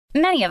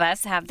Many of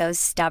us have those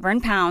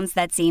stubborn pounds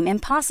that seem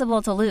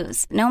impossible to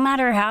lose, no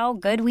matter how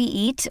good we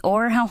eat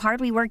or how hard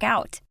we work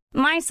out.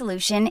 My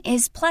solution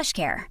is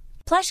PlushCare.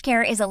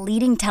 PlushCare is a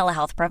leading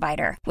telehealth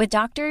provider with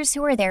doctors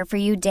who are there for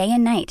you day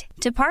and night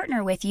to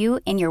partner with you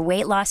in your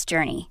weight loss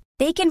journey.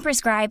 They can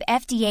prescribe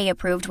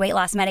FDA-approved weight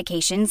loss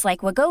medications like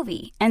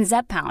Wegovy and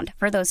Zepbound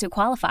for those who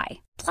qualify.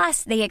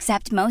 Plus, they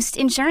accept most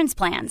insurance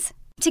plans.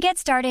 To get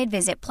started,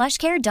 visit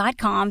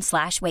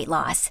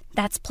plushcare.com/weightloss.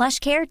 That's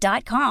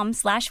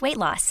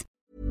plushcare.com/weightloss.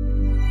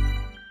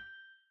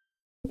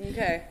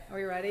 Okay. Are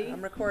we ready?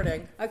 I'm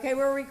recording. Okay,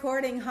 we're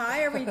recording.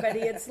 Hi,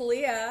 everybody. It's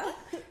Leah.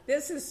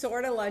 This is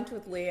Sorta Lunch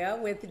with Leah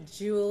with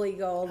Julie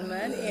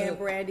Goldman and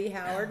Brandy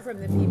Howard from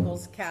the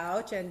People's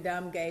Couch and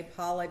Dumb Gay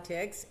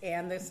Politics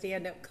and the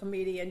stand-up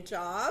comedian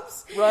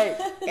Jobs. Right.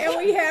 And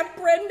we have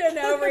Brendan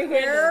over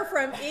here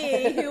from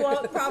E, who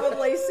won't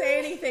probably say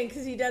anything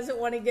because he doesn't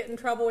want to get in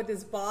trouble with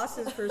his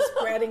bosses for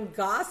spreading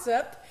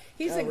gossip.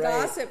 He's a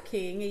gossip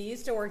king. He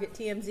used to work at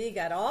TMZ,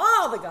 got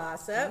all the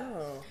gossip.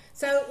 Oh.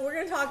 So we're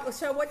going to talk.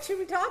 So what should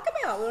we talk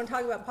about? We want to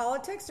talk about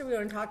politics, or we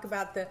want to talk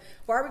about the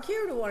barbecue,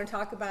 or do we want to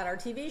talk about our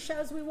TV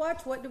shows we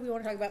watch? What do we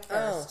want to talk about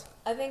first?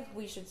 I think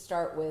we should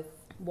start with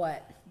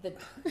What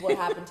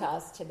happened to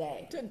us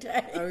today.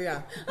 Oh,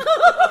 yeah.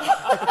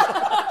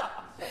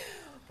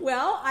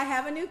 Well, I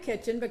have a new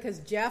kitchen because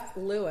Jeff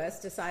Lewis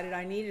decided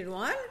I needed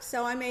one,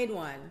 so I made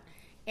one.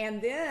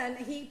 And then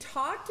he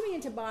talked me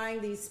into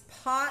buying these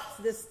pots,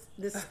 this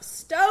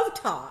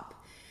stovetop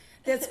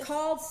that's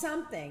called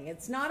something.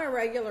 It's not a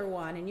regular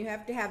one, and you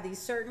have to have these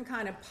certain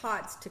kind of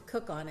pots to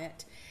cook on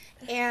it.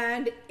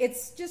 And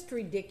it's just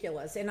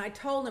ridiculous. And I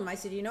told him, I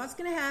said, you know what's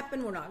going to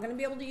happen? We're not going to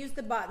be able to use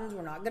the buttons.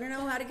 We're not going to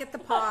know how to get the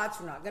pots.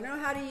 We're not going to know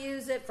how to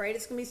use it. Afraid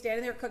it's going to be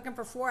standing there cooking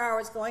for 4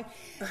 hours going,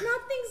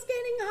 nothing's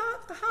getting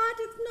hot.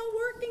 It's not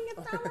working.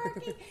 It's not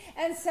working.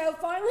 And so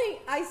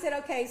finally I said,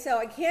 okay, so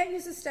I can't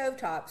use the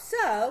stovetop.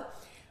 So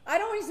I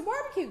don't use the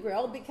barbecue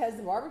grill because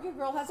the barbecue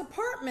grill has a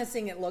part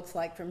missing, it looks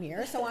like, from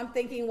here. So I'm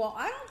thinking, well,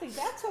 I don't think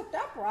that's hooked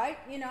up right.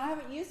 You know, I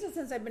haven't used it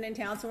since I've been in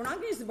town, so we're not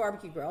going to use the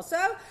barbecue grill.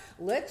 So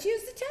let's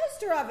use the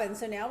toaster oven.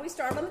 So now we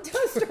start on the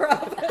toaster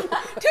oven to make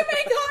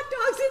hot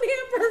dogs and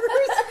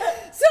hamburgers.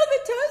 So the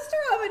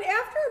toaster oven,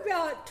 after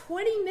about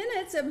 20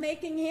 minutes of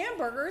making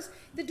hamburgers,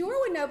 the door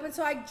wouldn't open,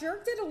 so I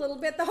jerked it a little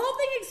bit. The whole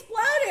thing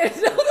exploded.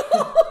 So the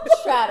whole door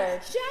Shattered.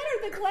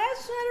 The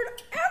glass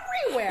shattered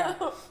everywhere.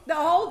 The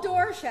whole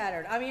door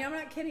shattered. I mean, I'm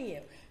not kidding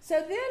you. So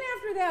then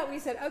after that, we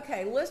said,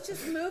 okay, let's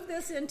just move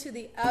this into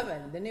the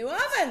oven, the new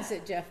ovens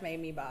that Jeff made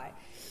me buy.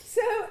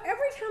 So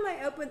every time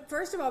I opened,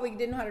 first of all, we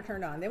didn't know how to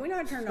turn it on. Then we know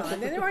how to turn it on.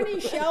 Then there weren't any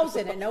shelves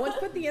in it. No one's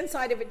put the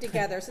inside of it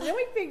together. So then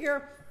we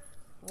figure,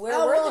 Where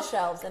were the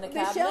shelves? In a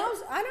cabinet? the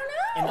shelves, I don't know.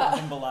 In the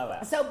oven below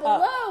us. So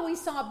below, we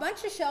saw a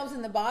bunch of shelves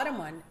in the bottom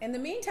one. In the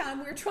meantime,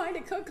 we were trying to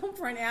cook them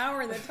for an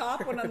hour in the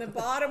top one on the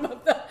bottom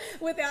of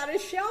without a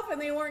shelf, and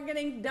they weren't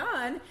getting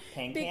done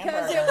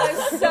because it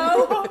was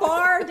so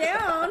far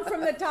down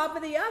from the top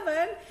of the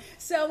oven.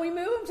 So we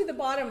move them to the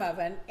bottom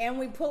oven, and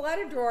we pull out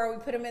a drawer, we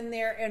put them in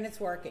there, and it's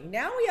working.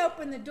 Now we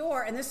open the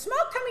door, and the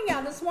smoke coming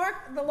out, the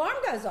alarm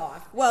goes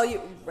off. Well,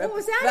 what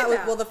was that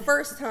about? Well, the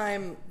first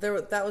time,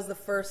 that was the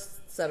first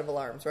set of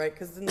alarms, right?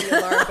 Because then the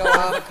alarm go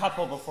off. A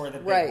couple before the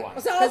big right. one.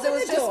 So Because it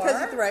was open the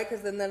just door.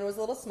 because then there was a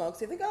little smoke.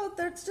 So you think,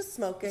 it's just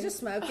smoking. It's just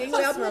smoking. It's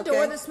We just open the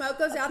door, the smoke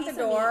goes out the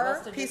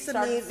door. Piece of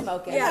meat.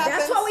 Smoking. Yeah, happens.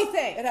 that's what we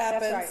think. It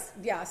happens. That's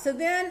right. Yeah. So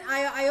then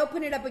I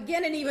open it up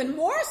again, and even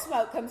more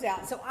smoke comes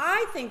out. So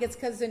I think it's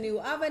because the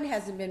new oven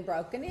hasn't been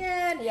broken in.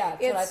 Yeah,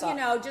 that's what I it's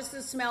thought. Just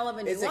the smell of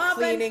a new Is it oven.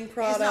 cleaning It's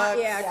not,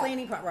 product? yeah,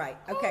 cleaning product. Right.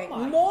 Okay.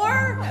 my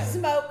More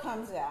smoke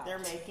comes out. They're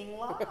making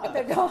love.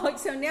 The dog.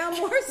 So now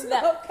more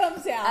smoke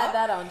comes out. Add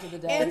that onto the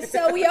day. And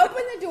so we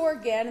open the door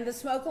again, and the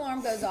smoke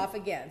alarm goes off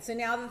again. So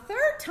now the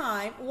third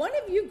time, one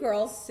of you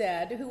girls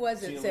said, who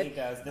was it? Julie Said,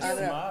 goes, the I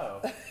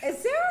don't smoke.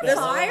 is there a The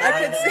fire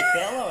smoke in is there?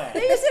 billowing.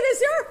 They said, is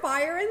there a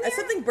fire in there? Is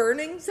something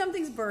burning?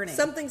 Something's burning.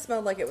 Something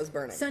smelled like it was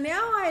burning. So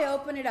now I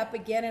open it up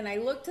again, and I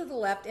look to the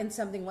left, and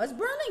something was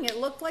burning. It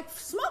looked like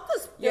smoke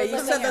was. Yeah, you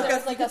said there that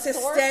was like it's a a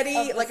source steady,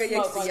 of the like a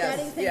smoke, like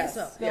Steady yes, thing yes,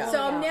 of smoke. yeah.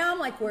 So now I'm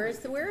like, where is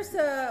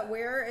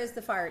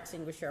the fire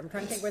extinguisher? I'm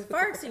trying to think where the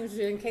fire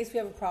extinguisher is in case we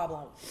have a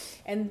problem.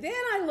 And then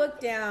I look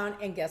down,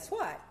 and guess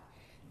what?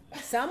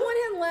 Someone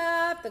had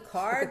left the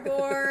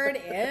cardboard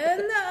in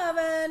the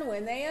oven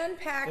when they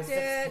unpacked The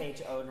it.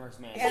 6-page owner's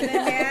manual.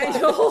 And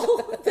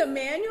the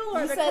manual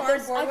or You the said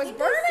there's- cardboard I was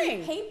think I see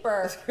burning.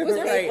 paper. It was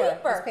Right. paper. Paper.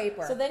 It was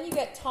paper. So then you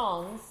get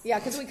tongs. Yeah,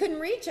 because we couldn't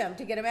reach them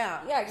to get them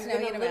out. Yeah, because So you're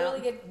now going to get 'em out.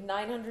 literally get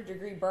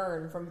 900-degree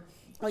burn from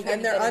trying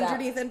And to they're get it out.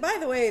 underneath. And by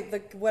the way,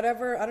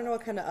 whatever, I don't know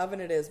what kind of oven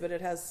it is, but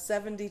it has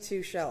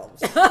 72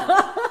 shelves. It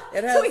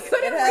has, So we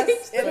couldn't reach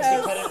it But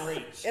has, she couldn't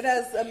reach. it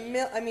has I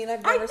mean,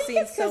 I've I never think seen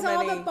it's so because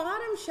all many. the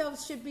bottom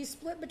shelves should be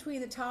split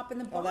between the top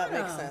and the Oh, bottom.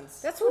 that makes sense.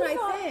 That's what Who I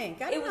thought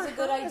think. I it don't was know a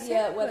good how this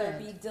idea, whether it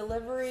happened. be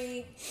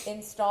delivery,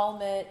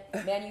 installment,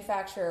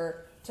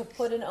 manufacturer, to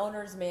put an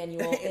owner's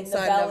manual in the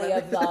Inside belly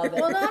of of the oven.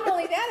 Well, not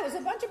only that, it was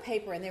a bunch of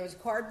paper, and there was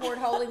cardboard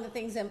holding the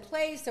things in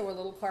place. There were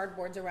little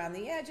cardboards around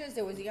the edges.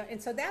 There was,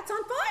 and so that's on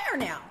fire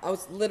now. I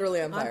was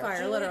literally on fire. On fire,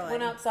 Julie literally.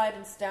 went outside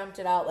and stamped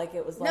it out like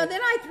it was like. No,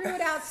 then I threw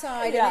it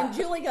outside, Yeah. and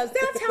then Julie goes,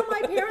 "That's how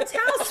my parents'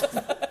 house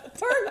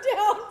burned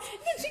down."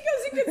 And then she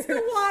goes and gets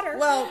the water.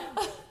 Well,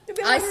 To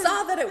be I like,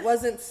 saw that it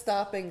wasn't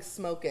stopping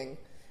smoking.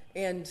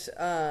 And,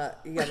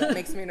 that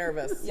makes me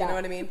nervous. Yeah. You know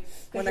what I mean?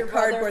 When your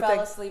brother fell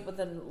asleep with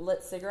a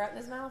lit cigarette in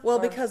his mouth? Well,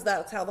 Or- because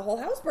that's how the whole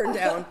house burned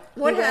down.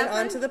 What he went happened?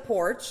 onto the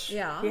porch.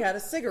 Yeah. He had a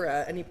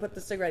cigarette, and he put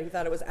the cigarette. He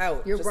thought it was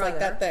out, Your just like brother.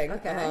 that thing.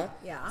 Okay.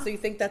 Yeah. So you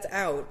think that's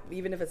out,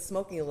 even if it's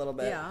smoking a little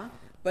bit. Yeah.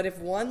 But if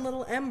one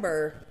little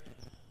ember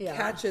Yeah.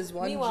 catches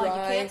one Meanwhile,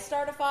 dry, you can't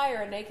start a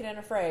fire naked and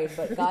afraid,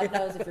 but God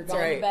knows if you're that's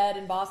going right. to bed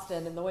in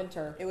Boston in the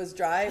winter. it was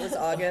dry. It was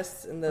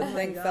August, and the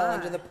thing fell God.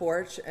 under the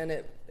porch, and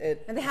it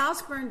and the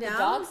house burned The down.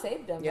 dog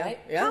saved him, yeah, right?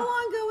 yeah. How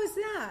long ago was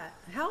that?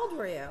 How old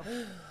were you?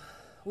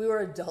 We were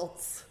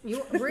adults.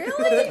 You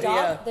really? The dog,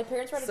 Yeah. the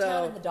parents were out of So-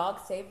 town and the dog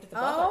saved the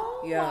brother.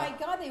 Oh Yeah. my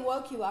God! They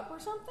woke you up or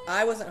something?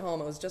 I wasn't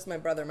home. It was just my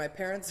brother. My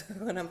parents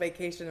went on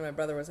vacation, and my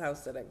brother was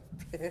house sitting.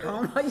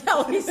 Oh my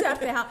God! We sat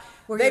the house.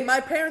 Were you-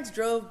 My parents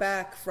drove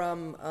back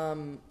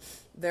from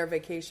their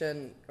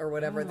vacation or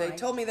whatever. Oh They my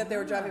told me that they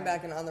were driving God.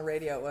 back, and on the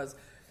radio it was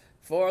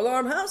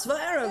 4-alarm house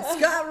fire on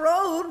Scott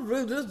Road,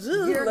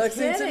 You're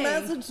Lexington, kidding.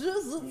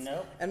 Massachusetts.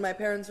 Nope. And my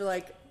parents were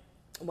like,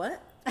 "What?"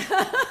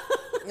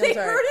 I'm They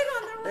sorry. heard it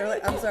on the They were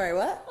like, "I'm sorry,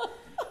 what?"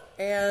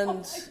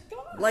 And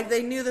God. like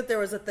they knew that there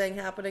was a thing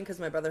happening because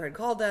my brother had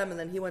called them, and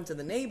then he went to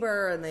the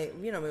neighbor, and they,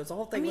 it was a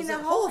whole thing. I mean, it was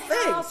the a whole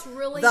thing. house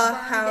really the burned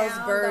house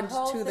down, burned the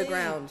whole to the thing.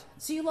 ground.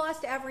 So you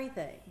lost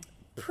everything.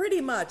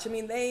 Pretty much. I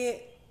mean,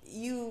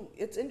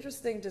 it's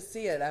interesting to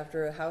see it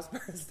after a house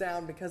burns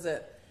down because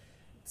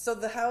so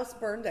the house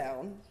burned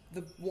down.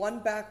 The one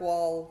back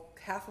wall,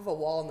 half of a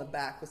wall in the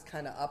back was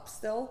kind of up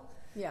still.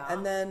 Yeah.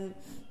 And then,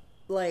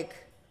 like,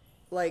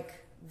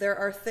 there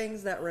are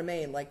things that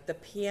remain. Like, the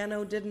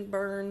piano didn't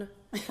burn.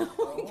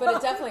 But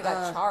it definitely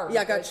got charred.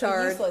 Yeah, it got It's a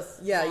charred. useless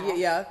Yeah, now.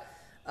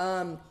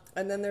 yeah.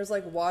 And then there's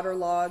like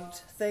waterlogged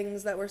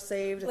things that were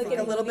saved. I Like think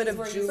a in little bit movies of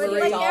where you see jewelry.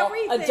 a Like doll,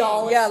 everything. a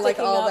doll is Yeah, like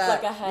sticking all up that.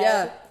 like a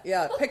head.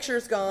 Yeah.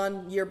 Pictures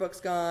gone,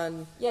 yearbooks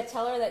gone. Yeah,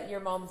 tell her that your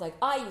mom's like,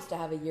 I used to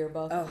have a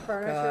yearbook. Oh,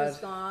 Furniture's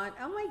God. gone.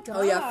 Oh my God.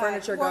 Oh, yeah,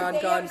 furniture Were gone,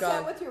 they gone, upset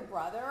gone. with your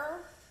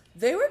brother?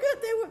 They were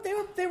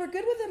good. They were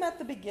good with him at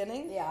the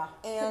beginning. Yeah.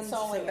 And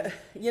Consoling him.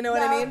 you know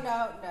what I mean?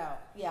 No.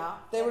 Yeah.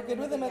 They were good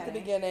with him at the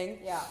beginning.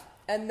 Yeah.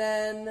 And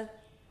then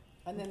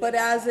And then but they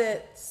got as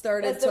it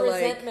started As the to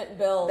like resentment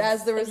builds.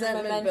 as the and your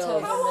resentment mementos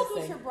builds. are How old was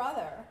missing. your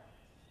brother?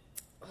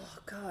 Oh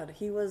God,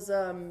 he was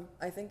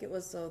I think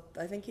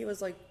he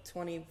was like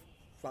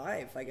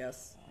 25, I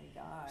guess. Oh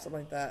my God. Something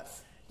like that.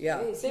 Yeah.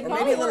 Jeez. They Or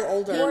probably maybe a little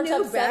weren't- older. weren't He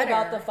knew upset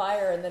about better. the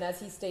fire, and then as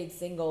he stayed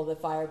single, the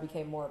fire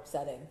became more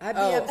upsetting. I'd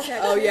be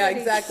upset. Oh too yeah, that he-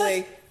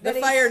 exactly. The that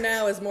he's- fire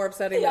now is more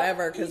upsetting Yeah, than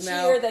ever because each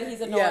now year that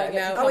he's annoying, Yeah, it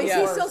now, Oh, is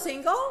yeah. he still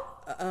single?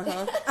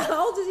 Uh-huh.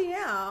 How old is he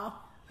now?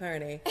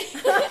 Honey.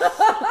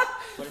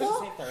 What did you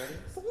say,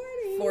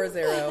 30? 40.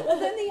 Well,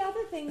 then the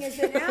other thing is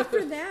that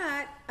after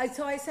that,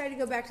 so I decided to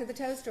go back to the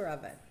toaster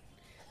oven.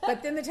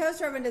 But then the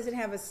toaster oven doesn't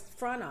have a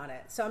front on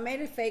it. So I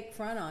made a fake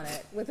front on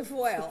it with a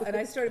foil, and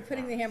I started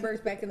putting the hamburgers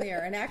back in the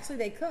air, and actually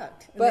they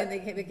cooked. And But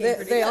then they became they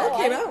pretty all good.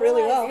 came out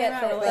really well. Came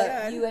out really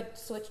But good. you had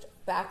switched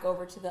back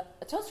over to the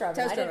toaster oven.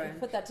 I Toaster didn't oven.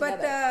 put that together.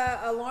 But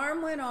the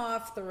alarm went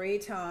off 3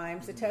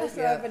 times. The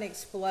toaster Yeah. oven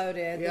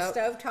exploded. Yep. The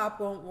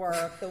stovetop won't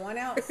work. The one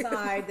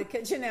outside, the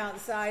kitchen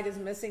outside is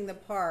missing the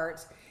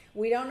parts.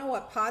 We don't know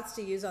what pots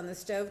to use on the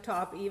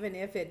stovetop, even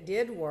if it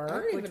did work, I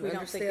don't which even we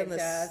don't think it understand the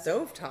does.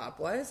 stovetop.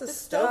 Why is a the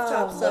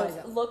stovetop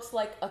stovetop so? looks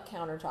like a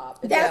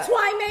countertop. That's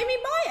why he made me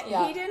buy it.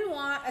 Yeah. He didn't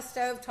want a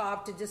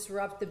stovetop to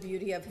disrupt the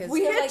beauty of his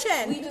we are kitchen.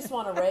 like, we just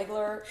want a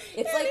regular.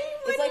 It's And like he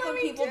it's wouldn't like let when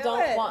me people do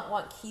don't it.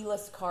 want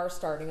keyless car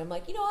starting. I'm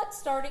like, you know what?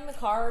 Starting the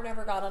car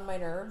never got on my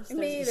nerves.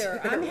 Me There's-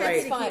 either. I'm happy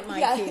Right. to Fine. keep my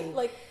Yeah, key.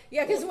 like-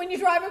 yeah, because when you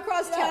drive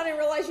across Yeah. town and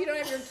realize you don't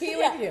have your key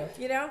Yeah. with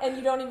you, And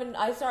you don't even.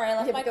 I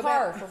left You my go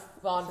car back.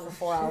 on for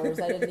 4 hours.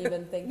 I didn't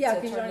even think Yeah,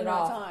 to because you turn don't it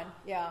know it's off. on.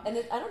 Yeah. And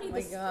I don't need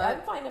My this. God.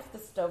 I'm fine if the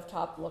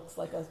stovetop looks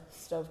like a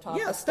stovetop.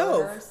 Yeah, with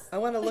stove. burners. I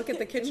want to look at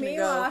the kitchen and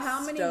Meanwhile, go,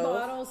 how many stove.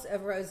 bottles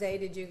of rosé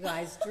did you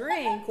guys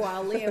drink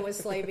while Leah was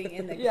slaving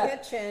in the Yeah.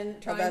 kitchen,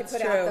 trying to that's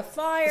put true. out the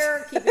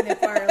fire, keeping the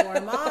fire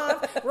alarm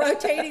off,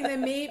 rotating the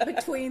meat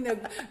between the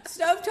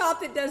stovetop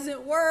that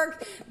doesn't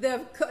work,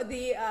 the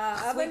Sweeping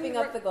oven,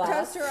 up the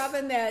glass. toaster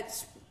oven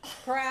that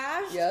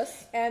crashed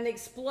Yes. and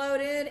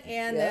exploded,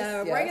 and Yes,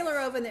 the yes. regular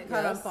oven that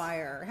caught on Yes.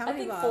 fire. How I many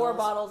think bottles? 4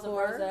 bottles of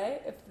Four?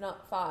 rosé, if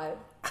not 5.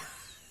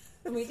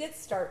 And we did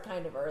start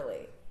kind of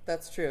early.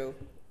 That's true.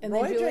 And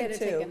Roy then Julie had drank to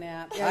take too. a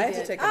nap. I had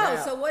to take a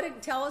nap. So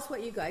tell us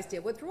what you guys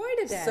did with Roy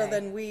today. So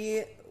then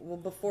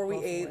before we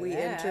ate, we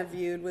that.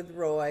 interviewed with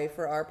Roy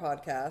for our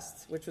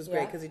podcast, which was great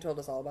Yeah. because he told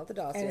us all about the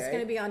dossier. and it's going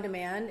to be on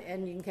demand,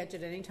 and you can catch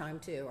it anytime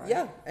too, right?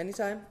 Yeah,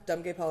 anytime.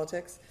 Dumb Gay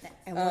Politics.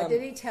 And what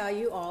did he tell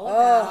you all Oh,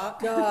 about?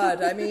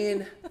 God. I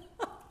mean,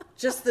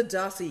 Just the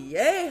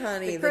dossier,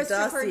 honey. The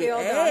Christopher Steele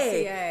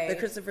dossier. The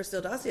Christopher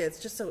Steele dossier. It's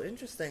just so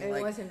interesting. It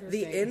was interesting.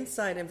 The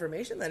inside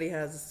information that he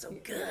has is so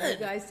good.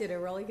 You guys did a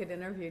really good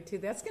interview too.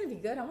 That's going to be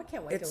good. I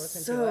can't wait to It's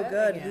listen so to it.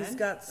 good. again. He's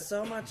got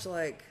so much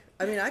like.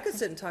 I mean, I could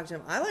sit and talk to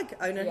him. I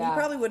know he Yeah.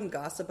 probably wouldn't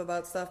gossip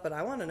about stuff, but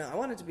I want to know. I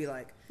want it to be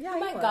like, Yeah, I he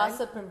might would.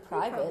 gossip in He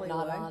private, probably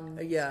not would. on.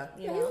 yeah.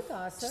 You Yeah, know. he would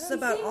gossip. Just He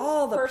about seems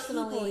all the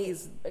personally people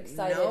he's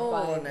excited known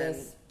by and- this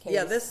case.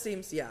 Yeah, this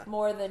seems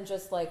More than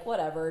just like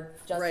whatever,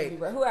 Justin right.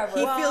 Bieber, whoever.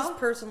 He Well, feels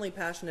personally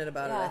passionate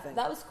about it. I yeah, think.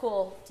 that was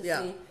cool to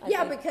Yeah. see. I Yeah,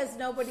 think. because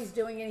nobody's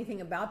doing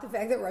anything about the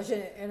fact that Russia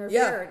interfered.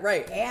 Yeah,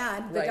 right.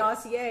 And the Right.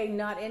 dossier,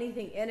 not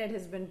anything in it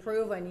has been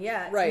proven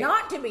yet Right.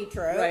 not to be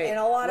true. Right. In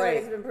a lot of Right.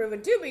 ways, it's been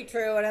proven to be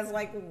true. And it's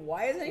like,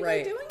 why isn't anybody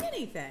Right. doing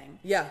anything?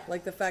 Yeah,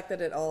 like the fact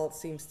that it all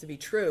seems to be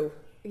true,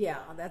 Yeah,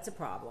 that's a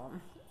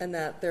problem. and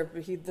that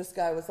this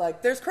guy was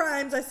like, "There's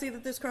crimes. I see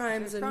that there's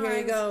crimes, There's and here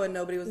you crimes. go." And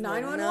nobody was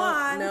like,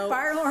 911, no,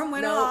 fire alarm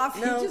went no, off.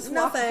 No, he just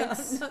no walked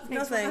thanks, out. no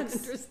We're thanks.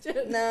 Not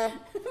interested. No.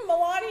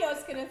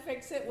 Melania's going to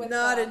fix it with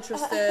Not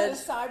interested.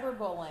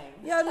 cyberbullying.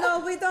 Yeah,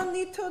 no, we don't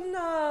need to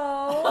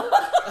know.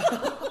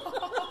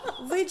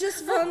 We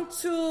just want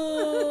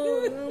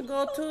to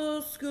go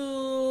to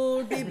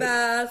school, be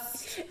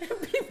best.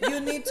 You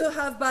need to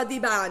have body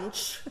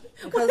bench.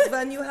 Because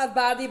when you have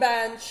body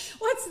bench,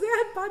 What's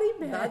that, buddy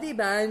man? body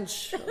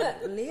bench.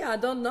 Leah, I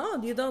don't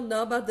know. You don't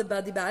know about the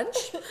body bench?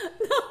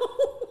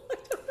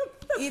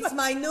 It's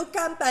my new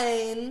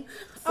campaign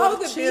for Oh,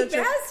 the Be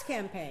children. Best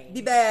campaign.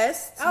 Be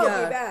best. Oh,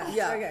 yeah, Be Best.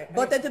 Yeah. Okay,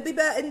 But okay.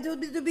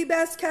 to be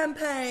best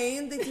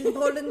campaign, it's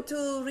important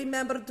to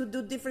remember to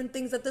do different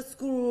things at the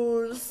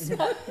schools.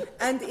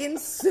 And in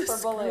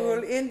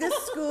the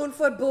school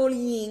for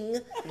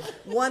bullying,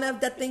 one of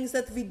the things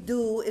that we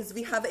do is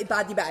we have a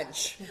body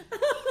bench.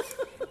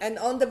 And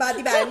on the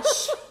body bench,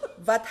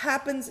 what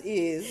happens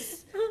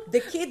is the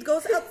kid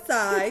goes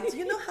outside.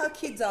 You know how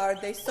kids are,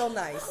 they're so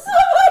nice.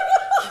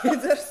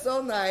 Kids are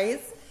so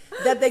nice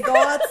that they go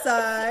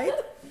outside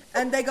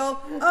and they go,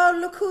 "Oh,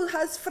 look who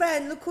has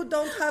friend, look who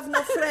don't have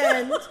no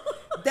friend."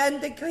 Then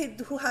the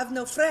kid who have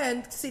no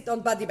friend sit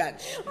on body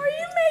bench. Are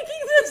you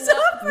making this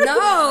up?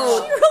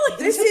 No, She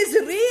really this is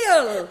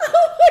real.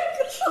 Oh my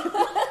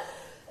God.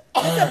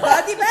 It's a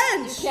body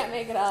bench. You can't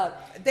make it up.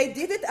 They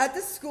did it at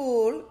the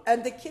school,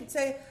 and the kids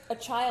say, A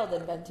child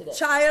invented it.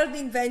 "Child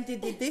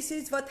invented it. This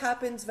is what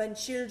happens when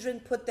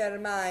children put their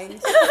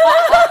minds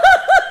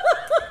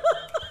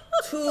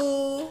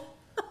to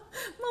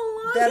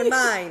Melania. their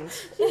mind."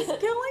 She's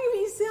killing me.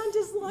 You sound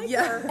just like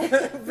Yeah.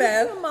 her.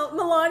 Well,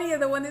 Melania,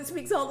 the one that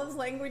speaks all those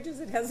languages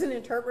and has an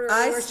interpreter.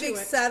 I where she speak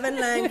went. 7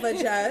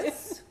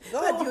 languages. Go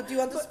ahead. Do you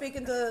want to speak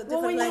into a Well,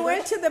 different when you language?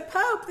 went to the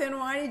Pope, then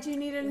why did you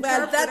need an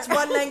Well, interpreter? that's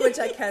one language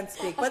I can't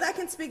speak, but I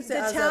can speak the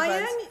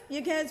Italian? other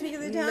You can't speak the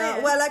ones. Italian.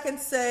 No, well, I can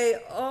say,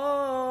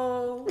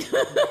 "Oh,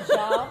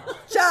 Ciao.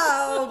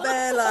 ciao,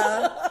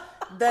 Bella."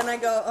 Then I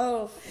go,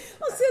 "Oh."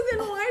 Well, so then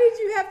why did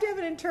you have to have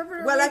an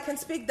interpreter? Well, I can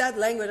speak that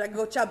language. I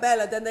go, "Ciao,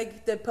 Bella." Then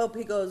the Pope,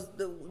 he goes,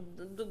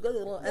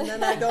 and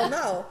then I go,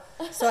 "No."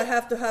 So I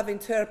have to have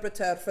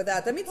interpreter for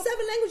that. I mean,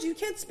 7 languages. You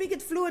can't speak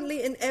it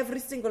fluently in every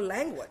single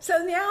language. So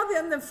now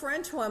then the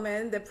French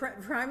woman, the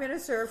Prime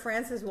Minister of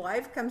France's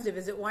wife, comes to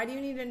visit. Why do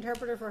you need an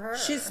interpreter for her?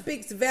 She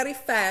speaks very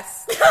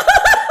fast.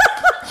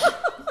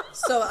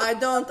 So I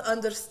don't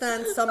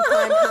understand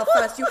sometimes how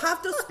fast. You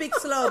have to speak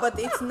slow, but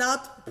it's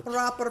not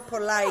proper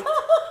polite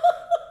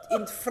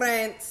in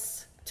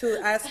France to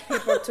ask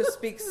people to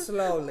speak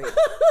slowly.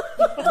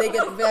 They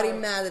get very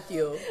mad at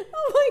you.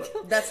 Oh my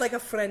God. That's like a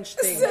French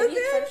thing. So Maybe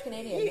it's then French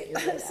Canadian that you're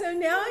good at. So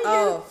now you,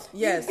 Oh,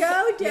 yes, you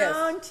go yes.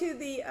 down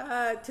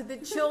to the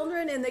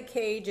children in the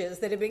cages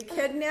that have been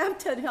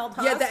kidnapped and held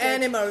hostage. Yeah, the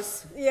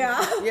animals.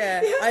 Yeah.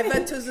 Yeah, I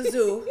went to the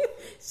zoo.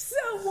 So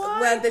why?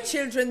 Well, the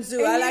children's zoo.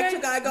 And I like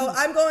you're- to go,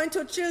 I'm going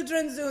to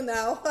children's zoo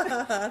now.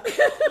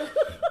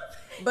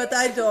 But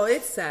I do.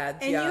 It's sad.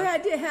 and yeah. you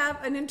had to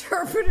have an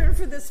interpreter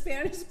for the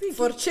Spanish speaking.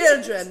 For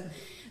children,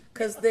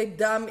 because they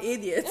dumb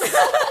idiots.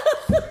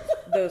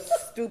 Those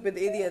stupid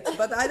idiots.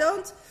 But I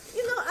don't,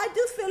 I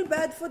do feel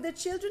bad for the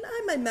children.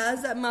 I'm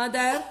a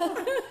mother.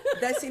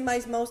 That's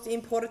my most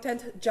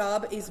important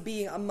job, is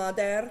being a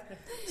mother.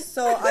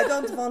 So I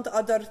don't want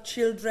other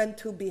children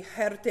to be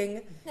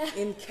hurting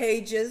in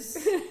cages.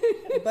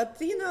 But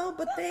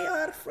they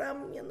are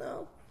from,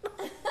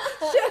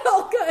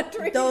 shithole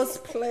countries. those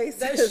places.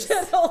 Those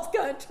shithole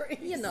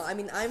countries.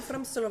 I'm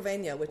from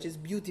Slovenia, which is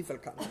beautiful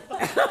country.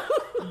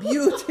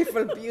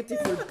 Beautiful,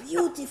 beautiful,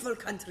 beautiful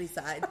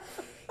countryside.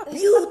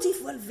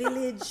 Beautiful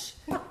village.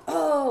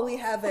 Oh, we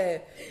have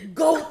a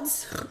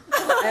goat.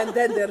 And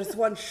then there's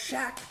one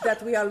shack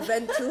that we all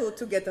went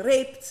to get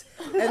raped.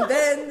 And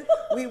then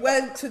we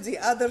went to the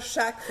other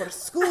shack for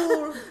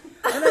school.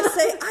 And I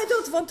say, I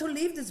don't want to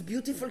leave this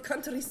beautiful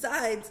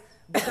countryside,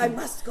 but I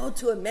must go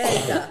to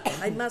America.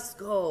 I must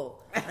go.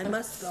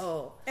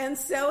 And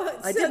so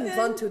I didn't then,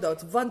 want to, though.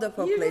 It's a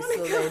wonderful You place,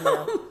 wanna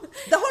Slovenia.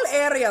 The whole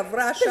area of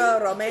Russia,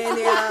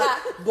 Romania,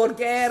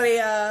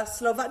 Bulgaria,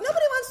 Slovakia.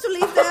 Nobody wants to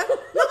leave there.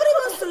 Nobody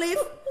wants to leave.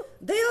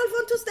 They all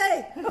want to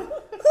stay. Who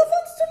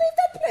wants to leave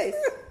that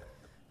place?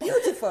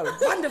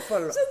 wonderful, wonderful.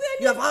 then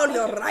You have all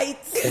your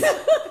rights.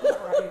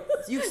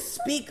 You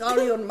speak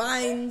all your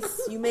minds.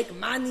 You make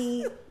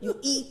money. You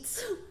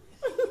eat.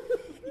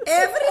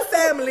 Every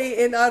family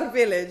in our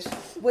village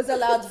was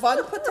allowed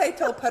 1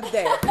 potato per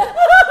day.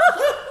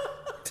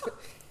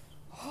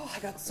 Oh, I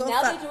got so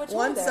Now fat. they do a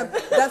tour there.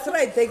 That's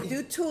right. They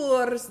do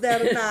tours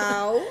there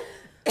now.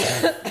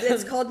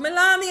 It's called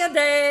Melania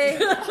Day.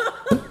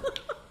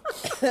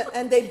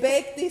 And they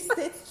bake this.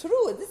 It's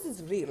true. This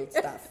is real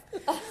stuff.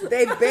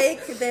 They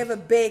bake. They have a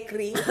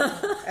bakery,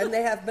 and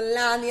they have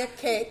Melania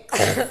cakes.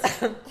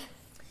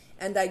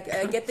 And I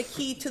get the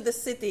key to the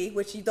city,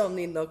 which you don't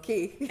need no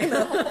key. You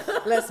know?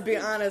 Let's be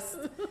honest.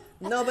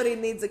 Nobody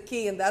needs a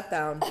key in that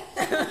town.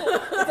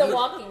 It's a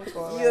walking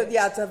tour. Right?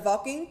 Yeah, it's a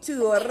walking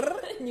tour.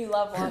 And you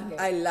love walking.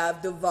 I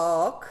love to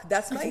walk.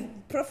 That's my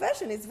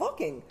profession. It's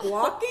walking.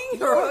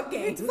 Walking or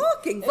walking? It's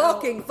walking.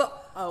 Walking.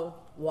 Oh,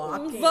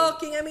 walking.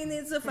 Walking, I mean,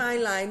 it's a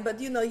fine line, but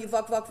you know, you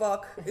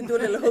walk, and do a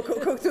little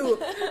hook too.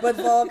 But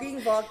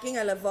walking,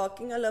 I love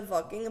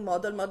walking,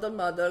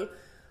 model.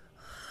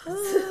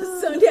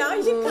 So now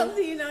you come to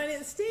the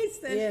United States.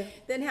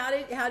 Then how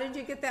did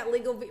you get that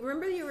legal?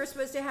 Remember, you were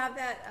supposed to have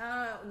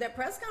that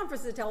press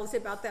conference to tell us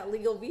about that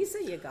legal visa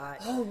you got.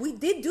 Oh, we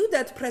did do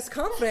that press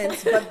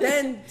conference, but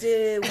then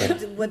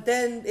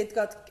it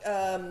got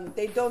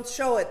they don't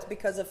show it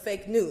because of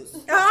fake news.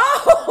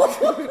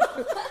 Oh,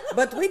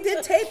 But we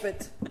did tape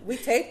it. We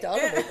taped all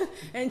of it.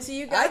 and so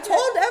you I got.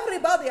 told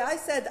everybody. I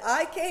said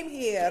I came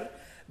here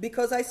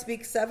because I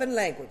speak 7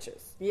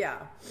 languages. Yeah.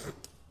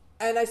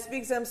 And I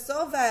speak them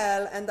so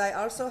well, and I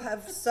also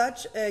have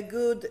such a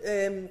good,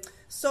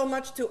 so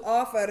much to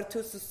offer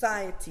to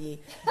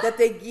society that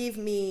they give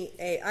me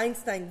a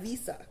Einstein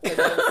visa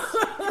because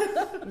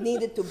I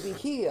needed to be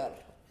here,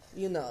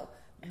 you know.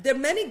 There are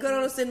many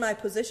girls in my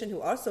position who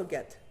also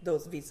get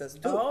those visas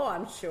too. Oh,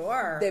 I'm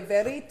sure. They're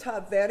very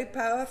tough, very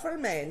powerful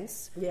men,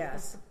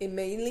 Yes.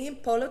 mainly in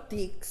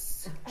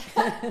politics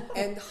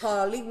and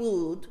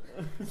Hollywood.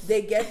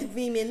 They get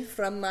women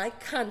from my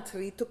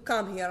country to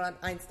come here on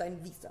Einstein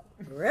visa.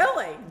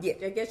 Really? Yeah.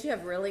 I guess you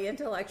have really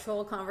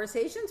intellectual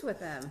conversations with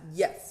them.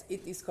 Yes,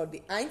 it is called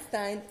the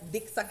Einstein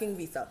dick-sucking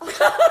visa.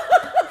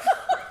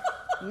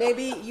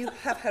 Maybe you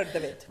have heard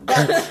of it.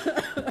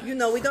 But, you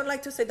know, we don't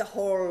like to say the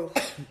whole...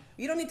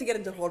 You don't need to get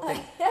into the whole thing.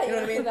 Yeah, you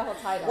know what I mean? the whole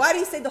title. Why do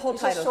you say the whole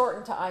It's title? just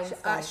shortened to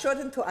Einstein.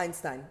 Shortened to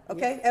Einstein,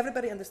 okay?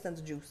 Everybody understands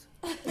Jews.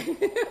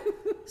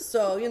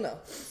 So, you know.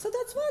 So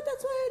that's why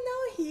I'm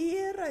now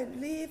here. I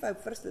live. I'm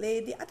first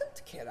lady. I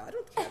don't care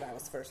I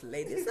was first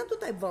lady. It's not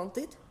what I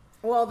wanted.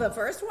 Well, the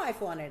first wife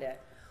wanted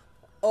it.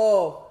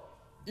 Oh,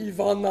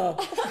 Ivana.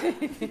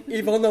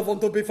 Ivana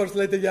want to be first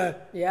lady, yeah.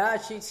 Yeah,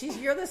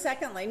 you're the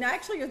second lady. No,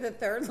 actually, you're the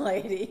third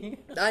lady.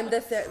 I'm the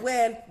third.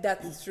 Well,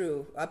 that's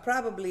true. I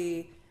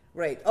probably...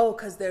 Right. Oh,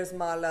 because there's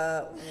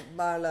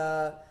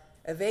Marla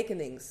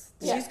Awakenings.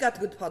 Yeah. She's got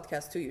good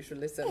podcasts too. You should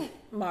listen.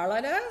 Marla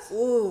does?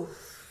 Ooh,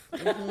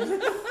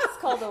 It's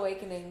called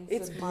Awakenings.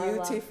 it's with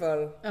Marla.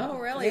 beautiful. Oh,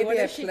 really? Maybe What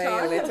I does she play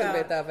talk a little about?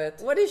 bit of it.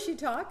 What does she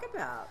talk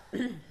about?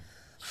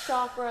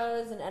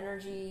 Chakras and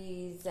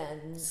energies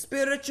and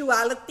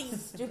Spirituality.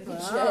 stupid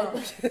Wow.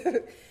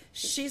 shit.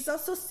 She's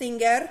also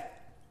singer.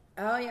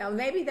 Oh, yeah.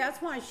 Maybe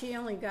that's why she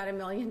only got $1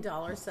 million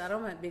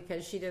settlement,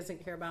 because she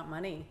doesn't care about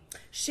money.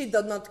 She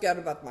does not care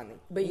about money.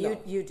 But No.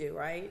 you do,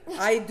 right?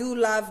 I do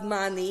love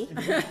money.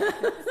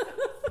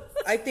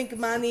 I think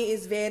money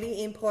is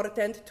very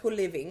important to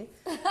living.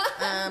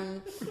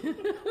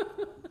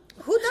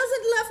 Who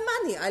doesn't love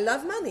money? I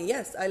love money,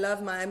 yes. I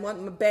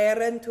want my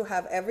Baron to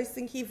have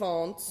everything he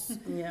wants.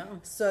 Yeah.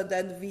 So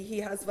that he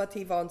has what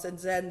he wants. And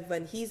then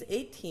when he's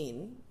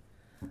 18,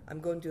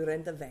 I'm going to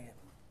rent a van.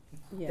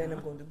 Yeah. Then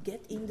I'm going to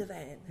get in the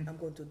van. I'm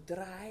going to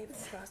drive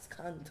cross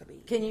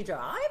country. Can you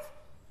drive?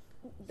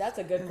 That's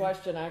a good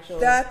question,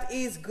 actually. That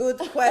is good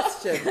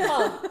question.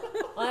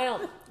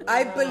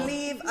 I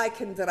believe I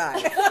can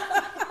drive.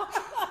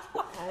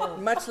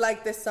 Much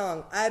like this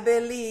song. I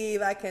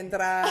believe I can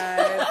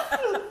drive.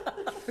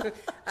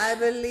 I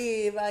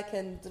believe I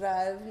can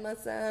drive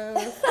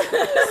myself.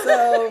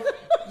 So,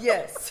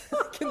 yes, I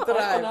can I don't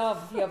drive. know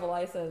if you have a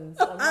license.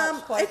 I'm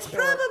not quite It's sure.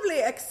 probably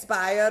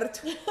expired.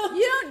 You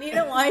don't need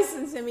a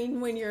license, I mean,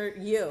 when you're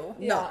you.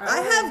 No, Yeah, I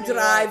have New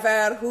York.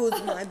 driver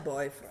who's my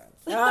boyfriend.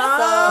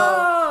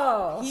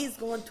 Oh! So he's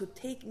going to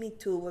take me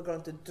to, we're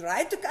going to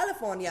drive to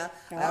California.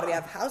 I already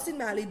have a house in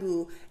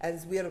Malibu, and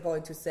we are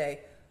going to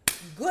say,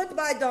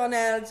 goodbye,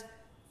 Donald.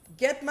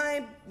 Get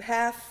my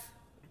half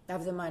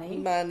Of the money.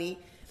 money,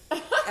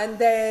 and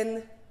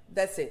then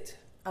that's it.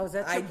 Oh, is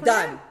that your I'm plan?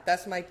 done.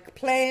 That's my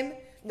plan.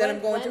 Then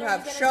I'm going when to are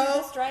have you gonna do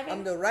show. this driving?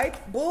 I'm going to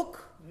write book.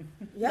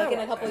 Yeah. Like in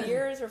a couple of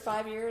years or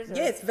 5 years? Or?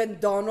 Yes, when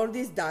Donald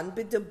is done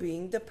with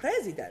being the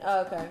president.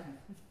 Oh, okay.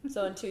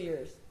 So in 2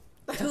 years.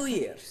 2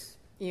 years.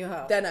 You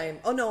hope. Then I am.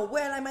 Oh no.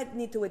 Well, I might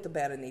need to wait to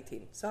Baron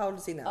 18. So how old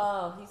is he now?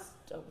 Oh, he's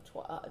 10.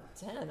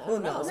 I Who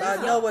don't know. knows?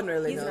 He's no one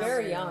really He's knows.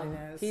 very young.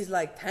 He's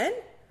like 10.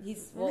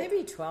 He's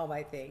maybe 12,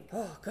 I think.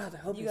 Oh, God, I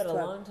hope You he's got a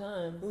 12. long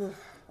time.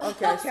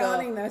 Okay, so...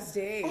 Counting those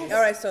days. All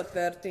right, so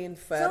 13,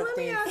 let me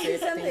 14, ask you 15,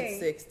 something.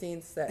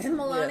 16, 17.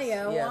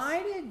 Melania, yes.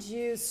 why did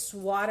you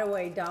swat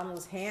away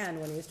Donald's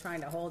hand when he was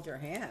trying to hold your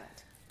hand?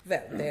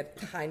 Well, they're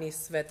tiny,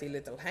 sweaty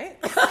little hands.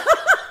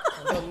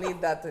 I don't need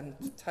that in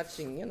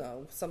touching, you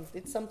know.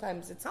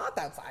 Sometimes it's hot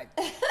outside.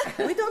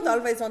 We don't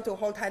always want to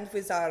hold hands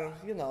with our,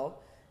 you know,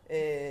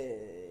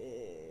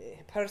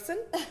 person.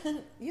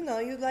 You know,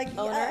 you like,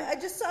 I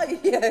just saw you.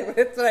 Yeah,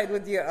 that's right,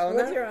 with your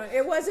owner. With your own.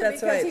 It wasn't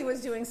That's because right. he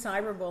was doing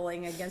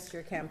cyberbullying against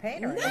your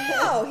campaign or anything.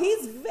 No,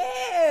 he's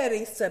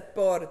very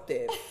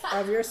supportive.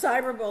 Of your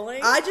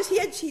cyberbullying?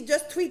 He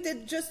just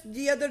tweeted just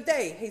the other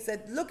day. He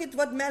said, "Look at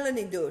what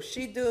Melanie do.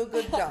 She do a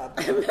good job."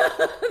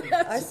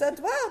 I said,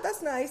 "Wow,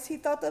 that's nice." He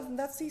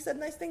said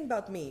nice thing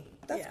about me.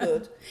 That's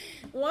good.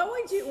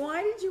 Why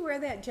did you wear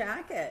that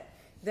jacket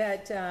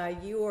that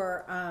you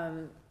were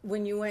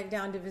when you went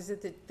down to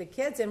visit the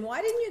kids? And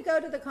why didn't you go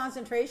to the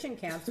concentration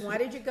camps? Why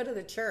did you go to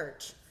the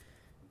church?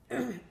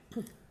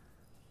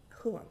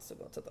 Who wants to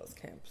go to those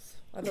camps?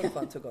 I don't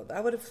want to go. I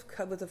would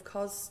have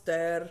caused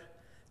stir.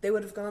 They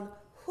would have gone,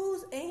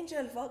 "Who's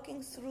Angel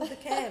walking through the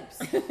camps?"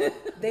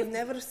 They've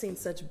never seen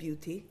such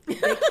beauty.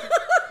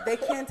 They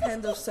can't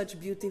handle such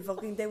beauty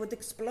walking. They would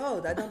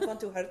explode. I don't want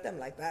to hurt them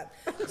like that.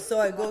 So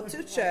I go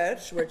to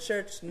church, where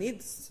church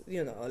needs,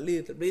 you know, a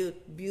little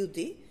bit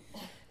beauty.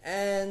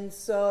 And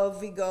so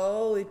we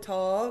go, we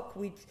talk.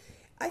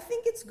 I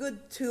think it's good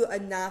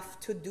enough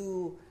to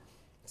do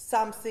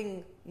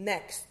something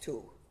next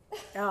to.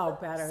 Oh,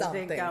 better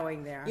Something. than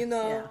going there. You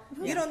know,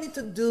 Yeah. you don't need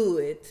to do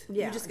it.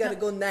 Yeah. You just got to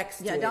go next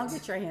to it. Yeah, don't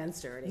get your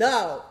hands dirty.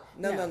 No.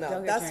 No, don't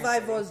get That's your why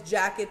hands dirty. Rose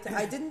jacket.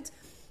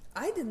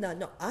 I did not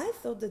know. I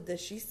thought that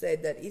she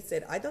said that. He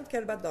said, "I don't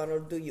care about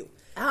Donald. Do you?"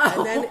 Oh.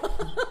 And then,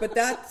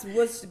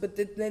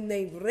 then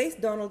they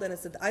raised Donald, and I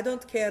said, "I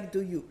don't care.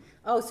 Do you?"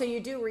 Oh, so you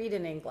do read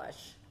in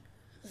English?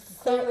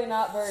 Clearly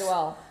not very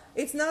well.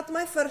 It's not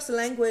my first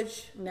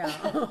language, No.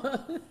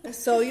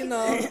 so you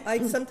know, I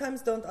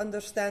sometimes don't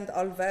understand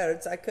all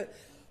words.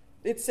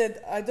 It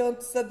said, "I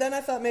don't." So then I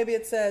thought maybe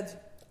it said,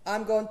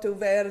 "I'm going to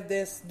wear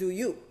this. Do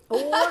you?"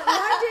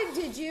 What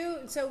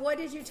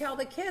did you tell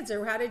the kids,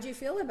 or how did you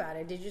feel about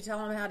it? Did you tell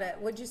them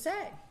what'd you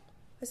say?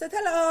 I said,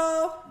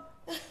 "Hello.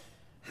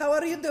 How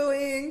are you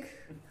doing?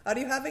 Are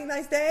you having a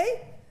nice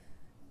day?"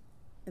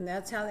 And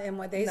that's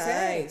what they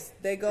say. Nice.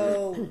 They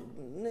go,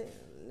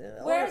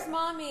 Where's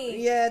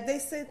mommy? yeah, they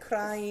say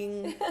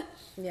crying.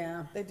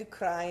 Yeah. They do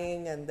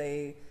crying, and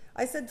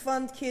I said,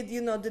 "Fun kid,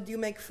 you know, did you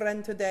make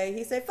friend today?"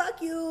 He said,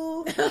 "Fuck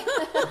you."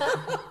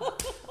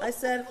 I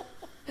said,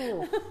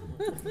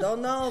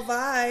 "Don't know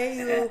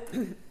why,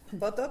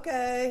 but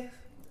okay.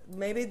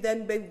 Maybe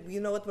then, you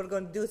know what we're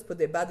going to do is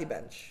put a body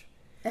bench.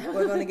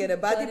 We're going to get a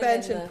body Put it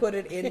bench in and put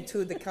it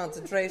into the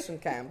concentration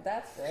camp.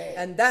 That's great.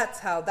 And that's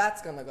how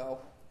that's going to go.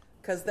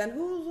 Because then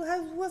who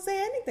will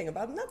say anything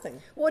about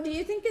nothing? Well, do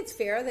you think it's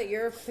fair that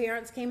your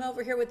parents came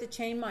over here with the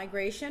chain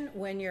migration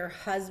when your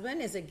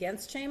husband is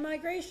against chain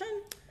migration?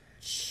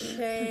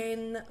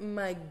 Chain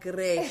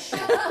migration.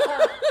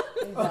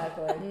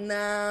 Exactly.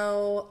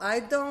 Now,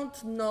 I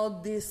don't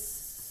know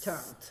this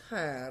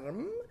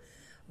term,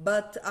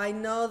 but I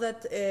know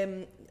that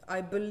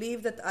I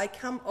believe that I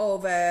come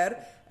over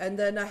and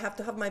then I have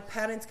to have my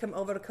parents come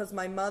over because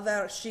my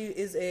mother, she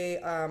is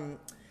a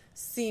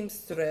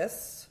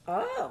seamstress.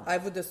 Oh. I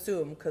would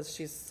assume because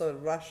she's so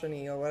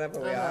Russian-y or whatever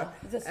we are.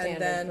 It's a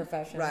standard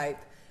profession. Right.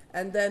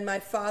 And then my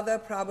father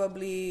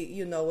probably,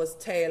 you know, was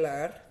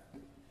tailor.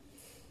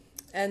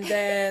 And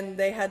then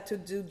they had to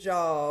do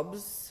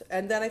jobs.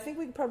 And then I think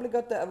we probably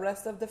got the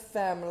rest of the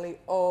family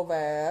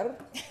over.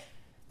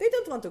 They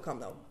don't want to come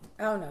though.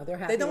 Oh, no, they're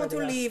happy. They don't want to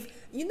where they are. leave.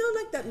 You know,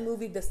 like that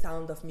movie, The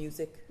Sound of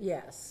Music?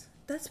 Yes.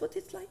 That's what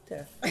it's like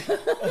there.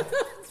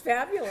 It's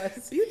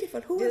fabulous.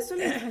 Beautiful. Who wants to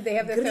live? They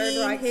have the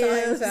Third Reich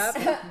Hills,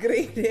 signs up.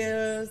 Green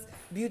Hills,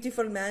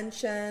 beautiful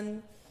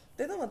mansion.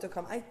 They don't want to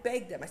come. I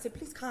begged them. I said,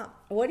 "Please come."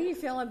 What do you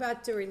feel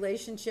about the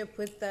relationship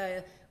with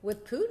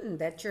Putin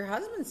that your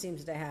husband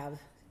seems to have?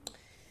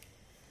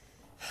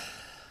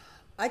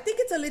 I think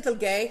it's a little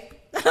gay.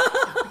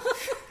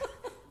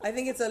 I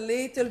think it's a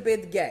little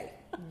bit gay.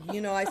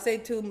 You know, I say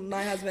to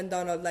my husband,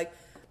 Donald, like,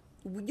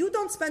 you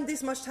don't spend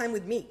this much time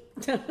with me.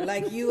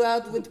 Like, you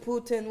out with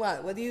Putin,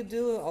 what? What do you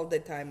do all the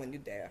time when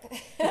you're there?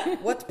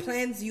 What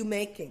plans you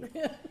making?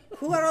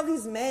 Who are all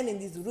these men in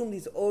this room,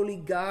 these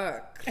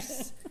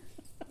oligarchs?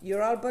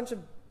 You're all a bunch of,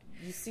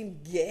 you seem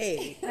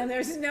gay. And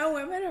there's no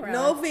women around.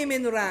 No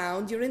women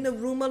around. You're in the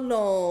room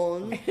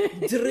alone,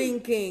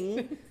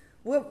 drinking.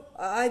 Well,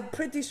 I'm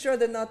pretty sure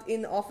they're not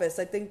in office.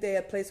 I think they're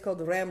a place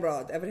called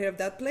Ramrod. Ever hear of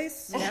that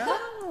place?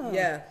 No.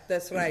 Yeah,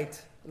 that's right.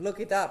 Look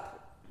it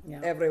up, Yeah.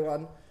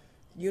 everyone.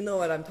 You know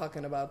what I'm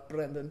talking about,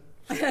 Brendan.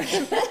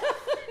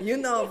 You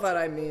know what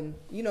I mean.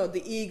 You know,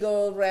 the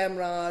eagle,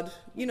 Ramrod.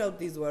 You know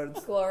these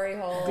words. Glory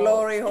hole.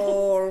 Glory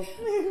hole.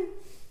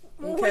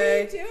 Well,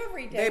 Okay. what do you do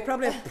every day? They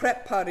probably have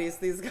prep parties,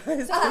 these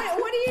guys.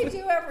 What do do you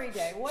do every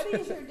day? What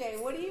is your day?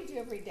 What do you do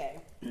every day?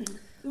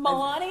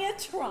 Melania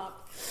Trump,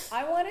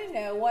 I want to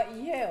know what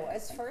you,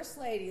 as First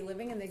Lady,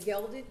 living in the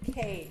gilded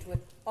cage with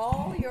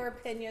all your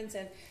opinions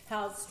and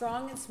how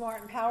strong and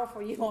smart and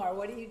powerful you are,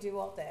 what do you do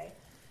all day?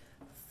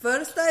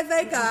 First, I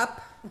wake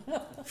up.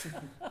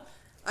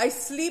 I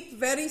sleep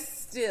very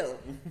still.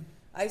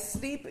 I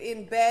sleep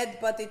in bed,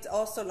 but it's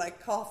also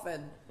like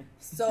coffin.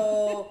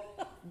 So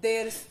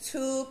there's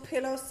 2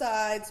 pillow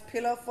sides,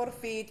 pillow for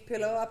feet,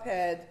 pillow up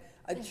head.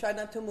 I try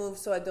not to move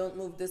so I don't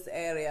move this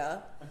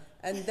area.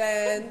 And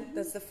then,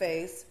 that's the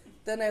face.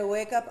 Then I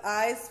wake up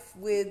eyes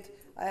with,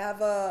 I have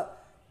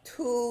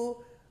 2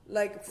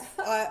 like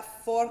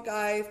fork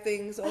eye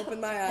things, open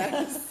my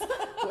eyes.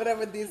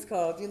 Whatever these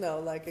called, you know,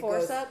 like it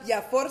Forceps? goes. Yeah,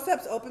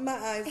 forceps, open my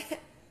eyes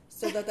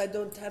so that I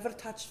don't ever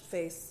touch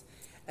face.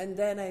 And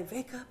then I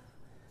wake up.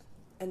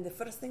 And the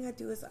first thing I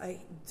do is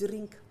I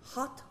drink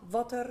hot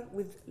water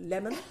with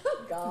lemon.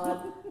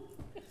 God.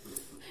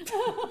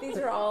 These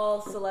are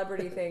all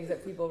celebrity things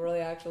that people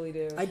really actually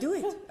do. I do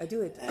it.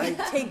 I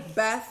take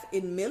bath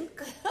in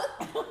milk.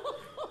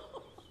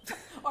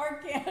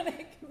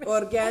 Organic.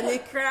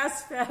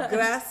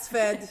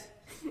 Grass-fed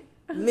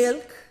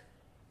milk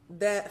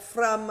that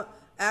from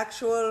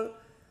actual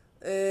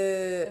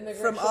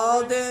from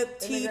all the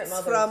teats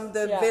from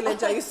the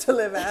village I used to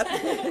live at.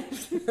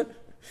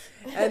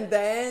 And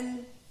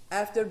then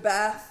after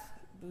bath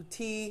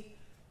tea,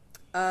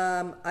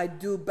 I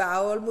do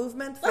bowel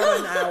movement for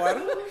an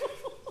hour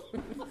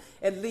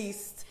at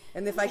least.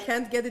 And if I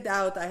can't get it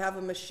out, I have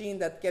a machine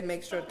that can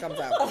make sure it comes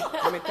out.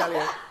 Let me tell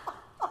you.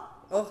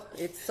 Oh,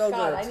 it's so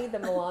God, good. I need the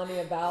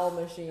Melania bowel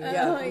machine.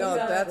 Yeah, no,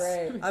 that's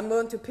great. I'm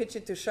going to pitch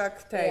it to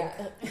Shark Tank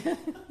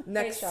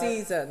next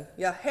season.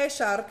 Yeah, hey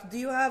Shark, do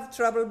you have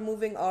trouble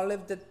moving all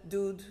of the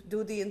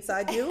duty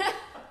inside you?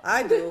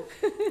 I do.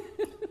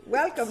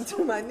 Welcome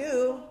to my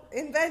new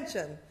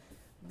invention,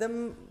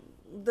 the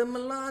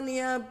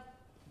Melania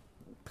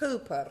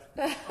pooper.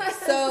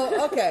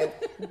 So okay,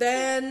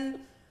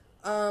 then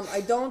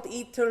I don't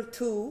eat till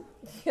 2.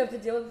 You have to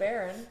deal with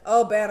Baron.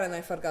 Oh, Baron,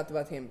 I forgot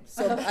about him.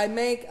 So I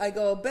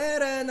go,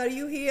 Baron, are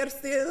you here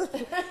still?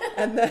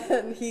 And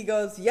then he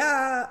goes,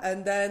 yeah.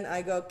 And then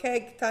I go,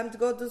 okay, time to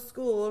go to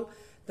school.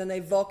 Then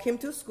I walk him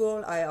to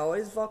school. I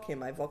always walk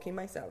him. I walk him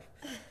myself.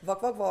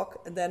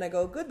 Walk. And then I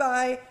go,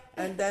 goodbye.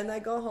 And then I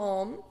go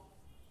home.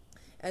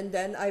 And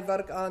then I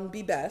work on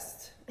Be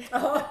Best.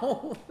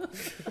 Oh.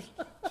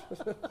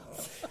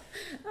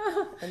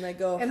 And I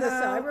go, and the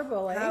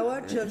cyberbullying. How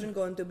are children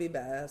going to be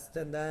best?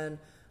 And then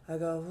I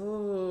go,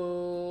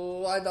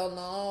 oh, I don't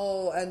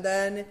know. And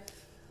then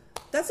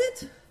that's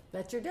it.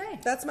 That's your day.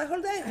 That's my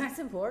whole day. That's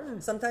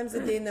important. Sometimes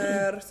a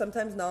dinner,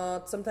 sometimes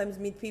not. Sometimes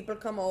meet people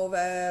come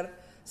over.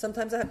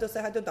 Sometimes I have to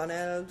say hi to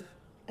Donald.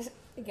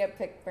 You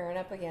pick Baron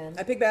up again.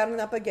 I pick Baron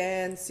up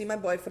again, see my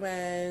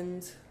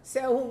boyfriend.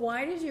 So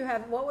why did you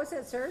have, what was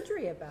that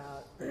surgery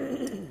about?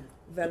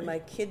 Well, my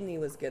kidney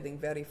was getting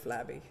very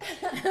flabby.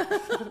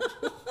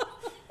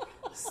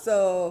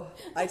 So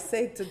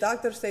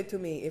doctor said to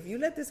me, if you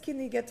let this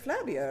kidney get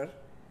flabbier,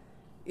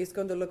 it's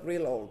going to look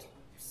real old.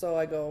 So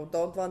I go,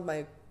 don't want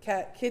my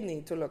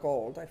kidney to look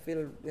old. I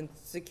feel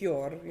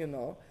insecure, you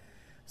know.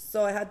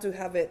 So I had to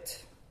have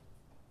it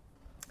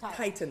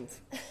tightened.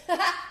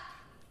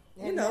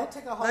 You know,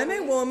 I'm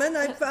a woman.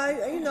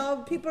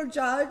 I people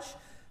judge.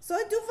 So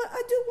I do.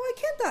 Why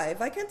can't I?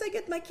 Why can't I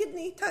get my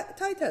kidney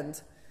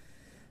tightened?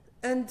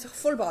 And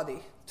full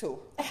body too.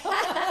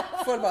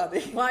 Full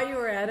body. While you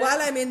were at it.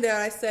 While I'm in there,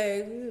 I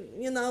say,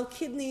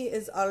 kidney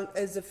is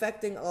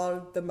affecting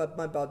all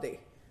my body.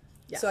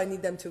 Yeah. So I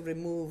need them to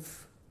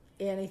remove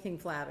anything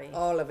flabby.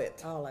 All of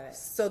it.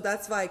 So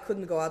that's why I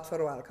couldn't go out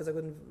for a while, because I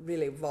couldn't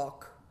really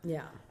walk.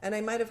 Yeah. And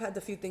I might have had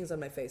a few things on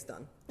my face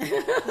done.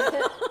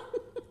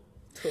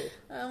 Too.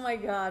 Oh my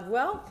God.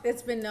 Well,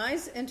 it's been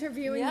nice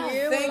interviewing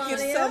you. Thank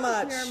Melania. you so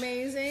much. You're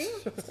amazing.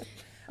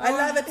 I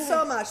love it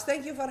so much.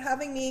 Thank you for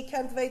having me.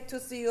 Can't wait to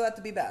see you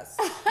at Be Best.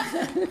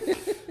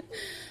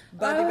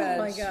 Body badge.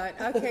 My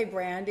God. Okay,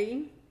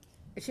 Brandy.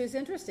 She was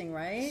interesting,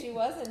 right? She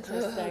was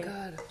interesting. Oh,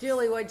 God.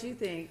 Julie, what'd you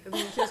think? I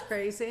mean, just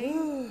crazy.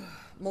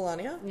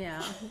 Melania?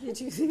 Yeah. Did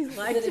you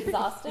like Is it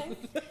exhausting?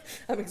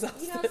 I'm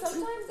exhausted.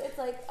 Sometimes it's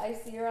like I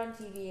see her on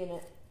TV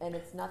and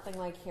it's nothing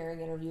like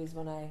hearing interviews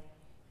when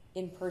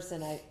in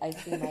person I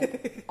seem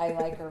like I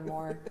like her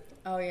more.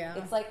 Oh yeah.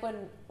 It's like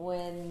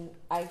when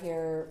I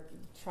hear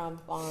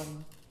Trump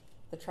on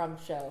the Trump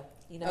show.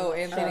 Oh,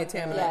 Anthony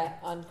Tamina. Yeah,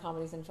 on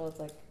Comedy Central, it's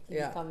like he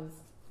becomes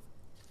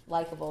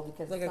likable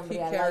because like somebody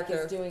I like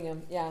is doing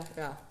him. Yeah.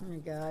 Oh my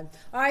God.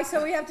 All right,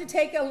 so we have to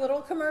take a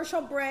little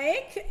commercial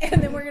break,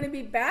 and then we're going to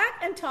be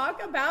back and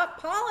talk about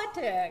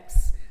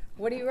politics.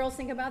 What do you girls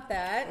think about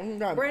that?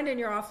 Okay. Brendan,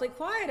 you're awfully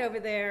quiet over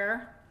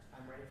there.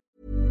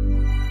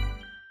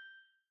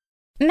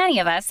 Many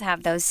of us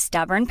have those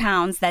stubborn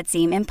pounds that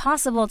seem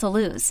impossible to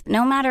lose,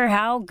 no matter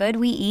how good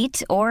we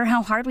eat or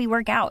how hard we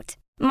work out.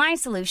 My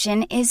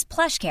solution is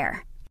PlushCare.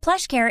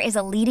 PlushCare is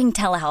a leading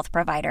telehealth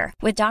provider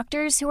with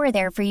doctors who are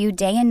there for you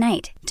day and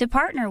night to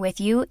partner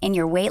with you in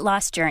your weight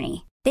loss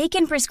journey. They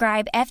can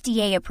prescribe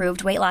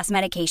FDA-approved weight loss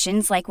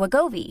medications like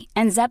Wegovy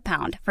and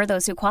Zepbound for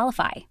those who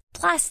qualify.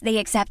 Plus, they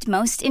accept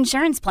most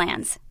insurance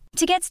plans.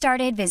 To get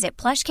started, visit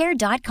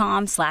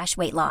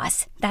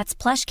plushcare.com/weightloss. That's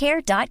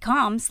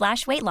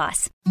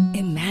plushcare.com/weightloss.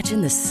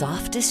 Imagine the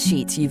softest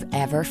sheets you've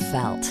ever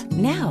felt.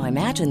 Now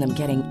imagine them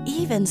getting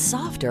even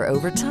softer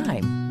over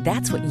time.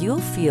 That's what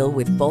you'll feel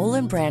with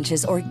Boll &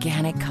 Branch's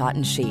organic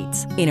cotton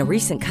sheets. In a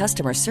recent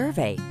customer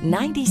survey,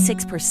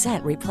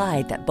 96%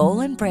 replied that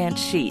Boll & Branch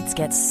sheets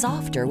get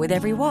softer with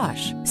every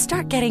wash.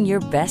 Start getting your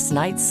best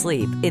night's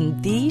sleep in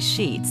these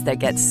sheets that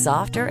get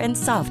softer and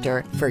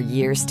softer for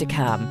years to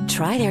come.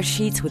 Try their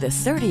sheets with a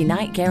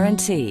 30-night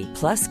guarantee.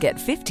 Plus, get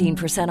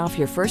 15% off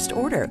your first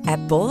order at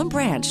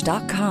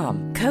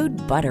bollandbranch.com. Code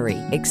BUTTERY.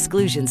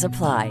 Exclusions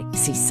apply.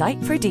 See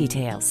site for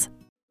details.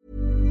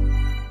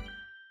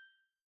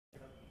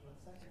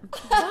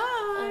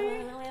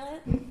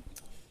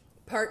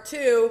 Part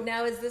 2.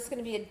 Now, is this going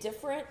to be a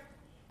different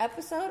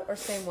episode or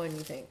same one,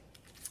 you think?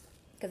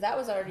 Because that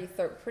was already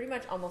pretty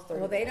much almost 30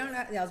 Well, they minutes. don't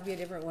know. That'll be a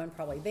different one,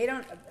 probably. They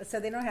don't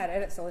know how to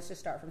edit, so let's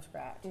just start from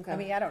scratch. Okay. I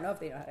mean, I don't know if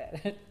they know how to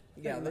edit.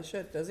 Yeah, they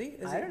should. Does he?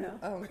 I don't know.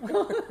 Oh.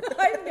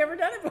 I've never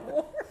done it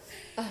before.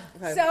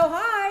 Okay. So,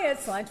 hi,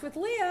 it's Lunch with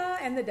Leah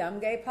and the Dumb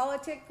Gay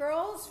Politic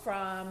Girls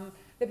from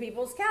The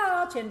People's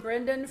Couch and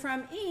Brendan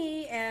from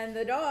E, and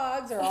the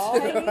dogs are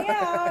all hanging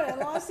out in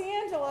Los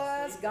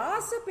Angeles,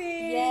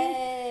 gossiping.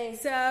 Yay.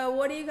 So,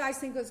 what do you guys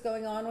think was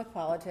going on with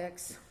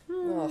politics?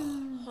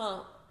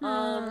 Huh.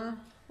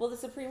 Well, the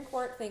Supreme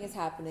Court thing is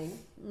happening,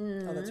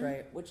 Oh, that's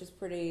right. which is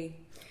pretty...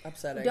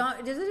 Upsetting.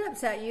 Does it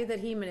upset you that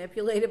he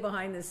manipulated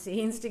behind the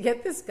scenes to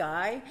get this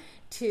guy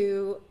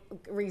to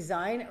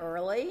resign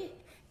early,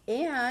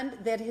 and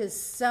that his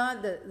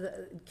son,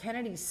 the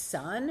Kennedy's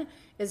son,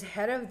 is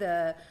head of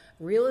the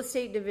real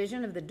estate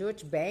division of the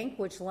Deutsche Bank,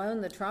 which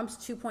loaned the Trumps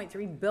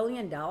 $2.3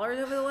 billion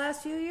over the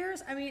last few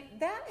years? I mean,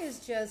 that is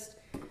just...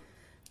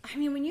 I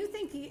mean, when you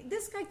think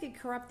this guy could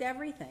corrupt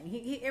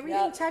everything,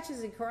 everything he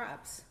touches, he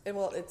corrupts.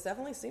 Well, it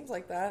definitely seems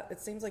like that. It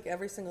seems like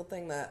every single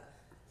thing that.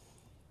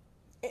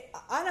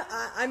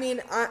 I mean,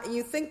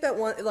 you think that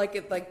one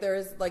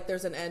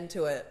there's an end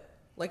to it.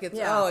 Like it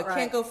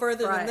can't go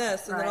further than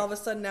this, and then all of a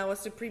sudden now a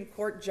Supreme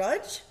Court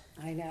judge.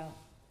 I know.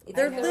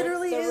 There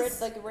literally is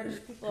the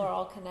rich people are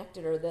all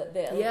connected, or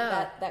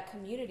that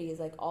community is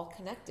like all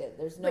connected.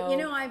 There's no.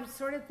 But I'm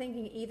sort of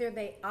thinking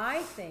I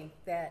think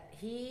that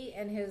he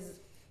and his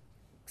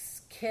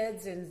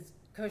kids and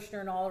Kushner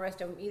and all the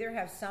rest of them either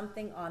have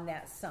something on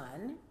that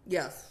son,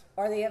 yes,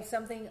 or they have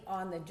something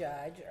on the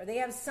judge, or they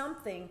have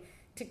something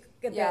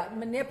that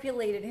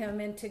manipulated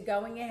him into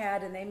going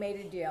ahead, and they made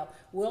a deal.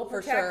 We'll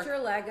protect your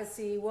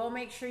legacy. We'll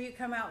make sure you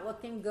come out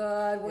looking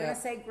good. We're going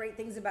to say great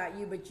things about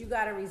you, but you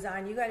got to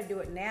resign. You got to do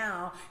it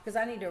now, because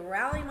I need to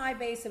rally my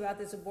base about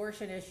this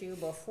abortion issue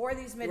before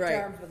these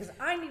midterms, because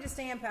I need to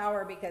stay in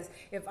power, because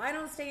if I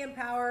don't stay in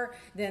power,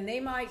 then they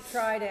might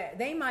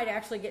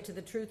actually get to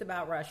the truth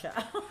about Russia.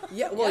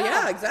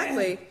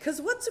 Exactly.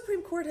 Because what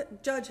Supreme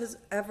Court judge has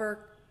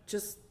ever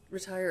just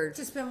retired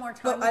to spend more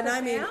time with the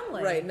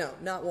family? Right? No,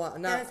 not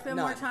one. Not spend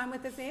more time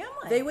with the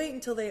family. They wait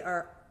until they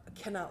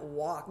cannot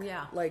walk.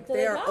 Yeah, like so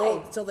they are die.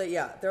 old. Till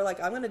they're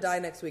like, I'm going to die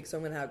next week, so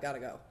I'm going to gotta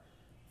go.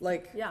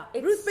 Like,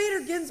 Ruth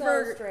Bader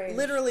Ginsburg, so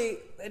literally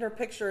in her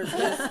pictures,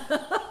 is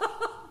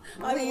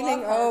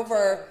leaning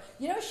over.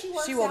 You know, she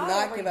works will out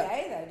not every give up.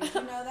 day, though. Did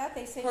you know that?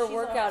 They say her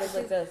workout is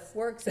like this.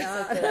 Works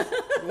out.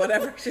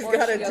 Whatever she's Or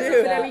got to she goes do.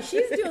 with But I mean,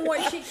 she's doing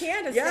what she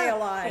can to stay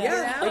alive.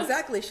 Yeah, you know?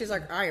 exactly. She's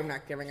like, I am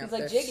not giving up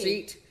like this Jiggy.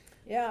 seat.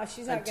 Yeah,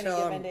 she's not going to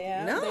give in to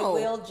him. No.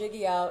 They wheel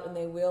Jiggy out and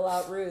they wheel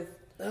out Ruth.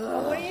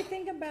 What do you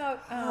think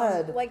about,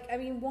 why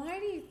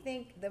do you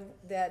think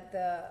that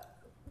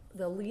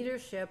the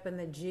leadership in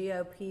the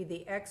GOP,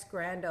 the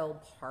ex-grand old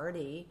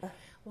party,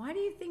 why do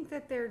you think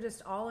that they're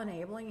just all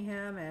enabling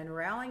him and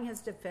rallying his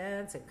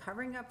defense and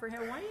covering up for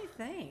him? Why do you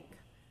think?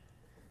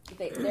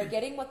 They're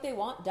getting what they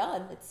want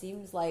done. It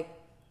seems like.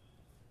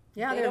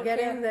 Yeah, they're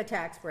getting the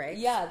tax breaks.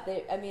 Yeah,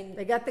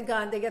 they got the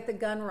gun. They get the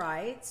gun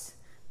rights.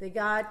 They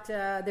got.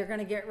 They're going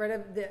to get rid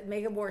of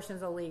make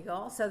abortions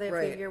illegal. So they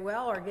figure,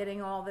 well, we're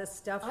getting all this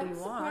stuff we want. I'm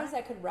surprised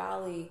I could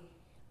rally.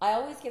 I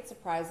always get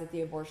surprised that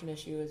the abortion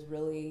issue is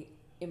really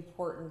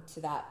important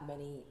to that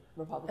many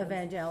Republicans.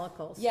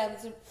 Evangelicals. Yeah,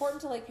 it's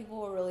important to people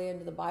who are really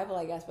into the Bible,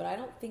 I guess, but I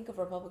don't think of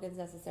Republicans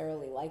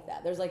necessarily like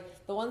that. There's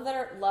the ones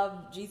that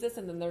love Jesus,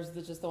 and then there's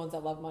just the ones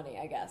that love money,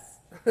 I guess.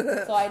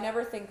 So I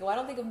never think, I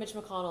don't think of Mitch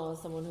McConnell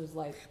as someone who's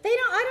I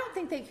don't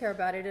think they care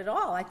about it at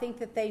all. I think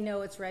that they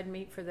know it's red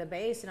meat for the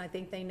base, and I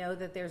think they know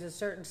that there's a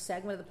certain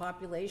segment of the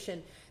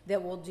population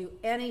that will do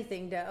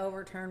anything to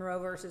overturn Roe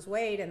versus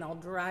Wade, and they'll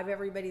drive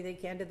everybody they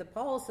can to the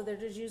polls, so they're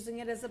just using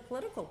it as a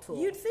political tool.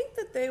 You'd think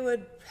that they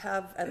would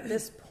have, at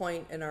this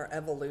point in our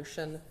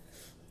evolution,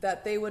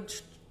 that they would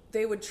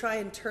try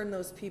and turn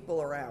those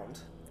people around.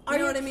 You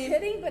know what I mean?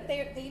 Kidding? But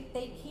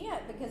they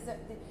can't, because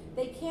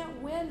they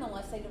can't win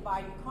unless they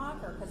divide and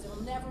conquer, because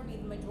it'll never be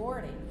the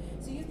majority.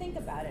 So you think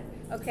about it.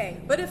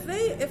 Okay. But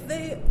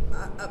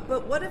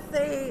but what if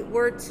they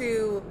were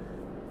to,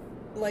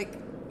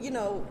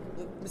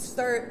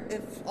 start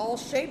if all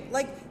shame,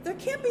 like there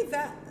can't be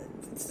that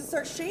to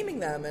start shaming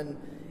them. And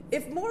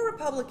if more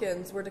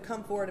Republicans were to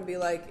come forward and be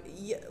like,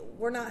 yeah,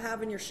 we're not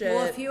having your shit.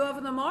 Well, a few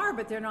of them are,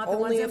 but they're not the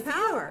ones only in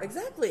power.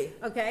 Exactly.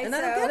 Okay, and so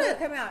I don't get it.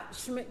 come out.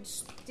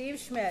 Steve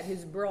Schmidt,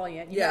 who's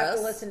brilliant. You Yes. have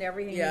to listen to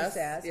everything he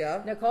says.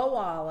 Yeah. Nicole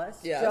Wallace,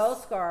 Yes. Joe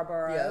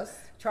Scarborough, Yes.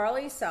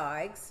 Charlie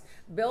Sykes,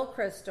 Bill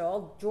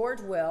Kristol,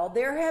 George Will.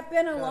 There have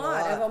been a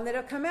lot of them that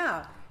have come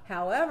out.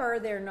 However,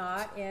 they're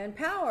not in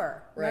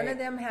power. Right. None of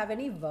them have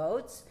any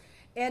votes.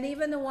 And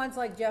even the ones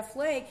like Jeff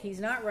Flake, he's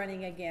not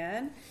running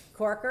again.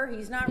 Corker,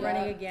 he's not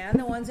running again.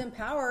 The ones in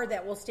power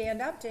that will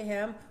stand up to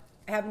him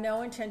have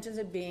no intentions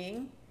of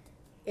being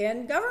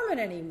in government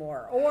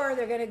anymore, or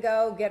they're going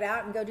to get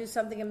out and go do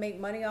something and make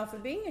money off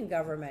of being in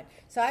government.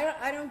 So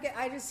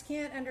I just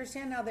can't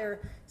understand how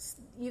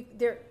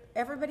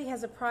everybody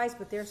has a price,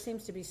 but theirs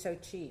seems to be so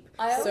cheap.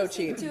 I always So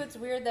think cheap. too, it's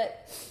weird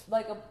that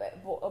like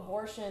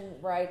abortion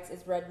rights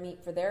is red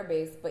meat for their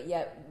base, but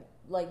yet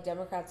like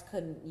Democrats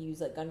couldn't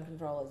use like gun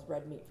control as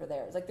red meat for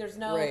theirs. Like there's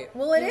no. Right.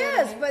 Well, it you know what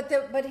I is,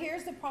 mean? but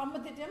here's the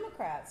problem with the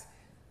Democrats.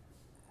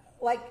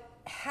 Like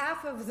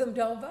half of them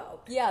don't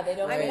vote. Yeah, they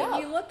don't. I vote mean,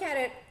 out. you look at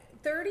it,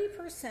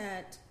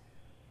 30%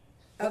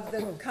 of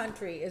the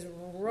country is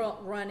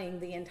running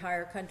the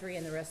entire country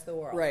and the rest of the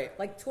world. Right.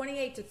 Like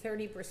 28 to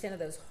 30% of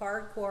those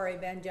hardcore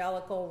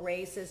evangelical,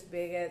 racist,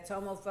 bigots,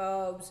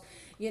 homophobes,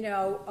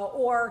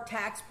 or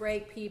tax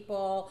break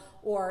people,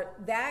 or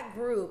that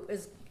group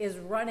is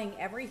running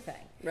everything.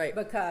 Right.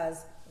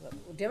 Because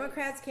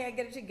Democrats can't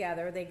get it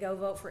together. They go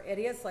vote for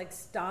idiots like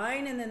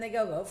Stein, and then they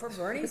go vote for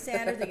Bernie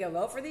Sanders. They go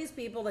vote for these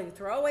people. They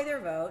throw away their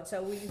vote,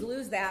 so we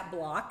lose that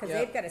block because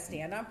they've got to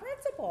stand on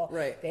principle.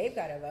 Right. They've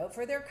got to vote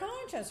for their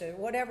conscience or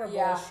whatever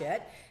Yeah.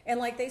 bullshit. And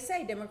like they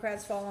say,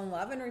 Democrats fall in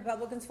love and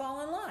Republicans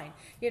fall in line.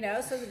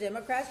 So the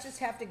Democrats just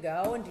have to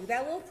go and do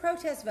that little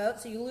protest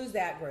vote, so you lose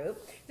that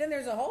group. Then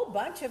there's a whole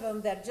bunch of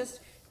them that just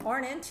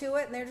aren't into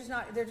it, and they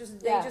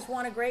just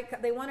want a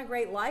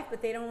great life,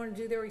 but they don't want to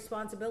do their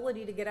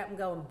responsibility to get up and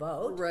go and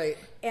vote. Right.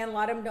 And a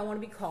lot of them don't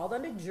want to be called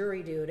onto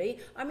jury duty.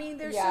 I mean,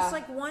 there's just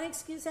like one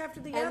excuse after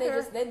the and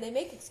other. they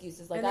make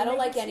excuses. Like And I they don't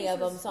make like any of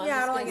them, excuses. so I'm Yeah, I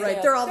just don't gonna like say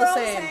Right, they're all the They're all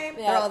the same. same.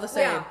 They're all the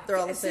same. Yeah. They're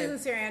all the same.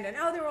 Susan Sarandon.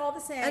 Oh, they're all the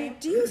same. And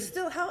do you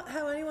still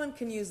how anyone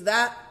can use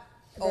that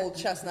old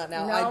chestnut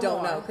now? No I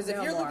don't more. know, because if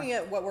No you're more. looking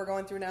at what we're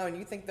going through now and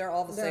you think they're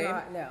all the They're same,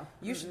 not, no.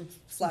 you should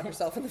slap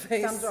yourself in the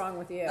face. Something's wrong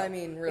with you. I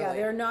mean, really. Yeah,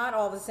 they're not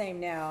all the same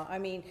now. I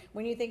mean,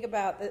 when you think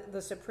about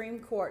the Supreme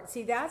Court,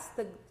 see, that's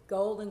the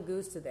golden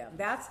goose to them.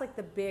 That's like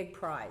the big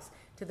prize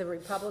to the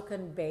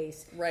Republican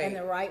base Right. and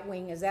the right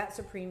wing is that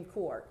Supreme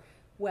Court.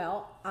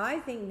 Well, I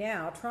think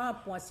now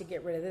Trump wants to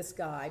get rid of this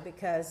guy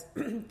because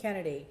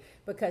Kennedy,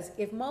 because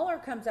if Mueller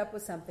comes up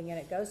with something and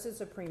it goes to the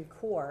Supreme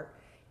Court,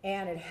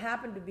 and it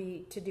happened to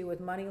be to do with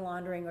money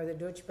laundering or the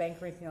Deutsche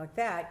Bank or anything like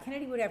that,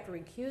 Kennedy would have to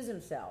recuse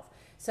himself.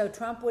 So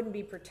Trump wouldn't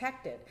be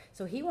protected.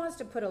 So he wants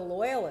to put a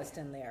loyalist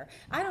in there.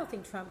 I don't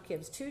think Trump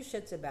gives two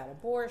shits about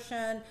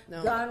abortion,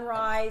 gun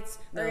rights,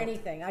 or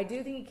anything. I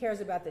do think he cares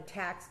about the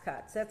tax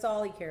cuts. That's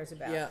all he cares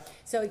about. Yeah.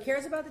 So he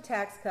cares about the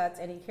tax cuts,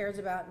 and he cares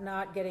about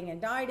not getting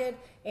indicted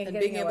and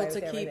getting being away able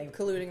to with keep everything.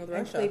 colluding with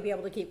Russia. And be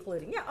able to keep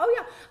colluding. Yeah. Oh,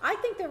 yeah. I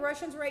think the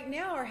Russians right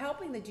now are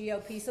helping the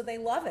GOP, so they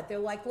love it. They're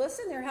like,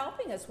 listen, they're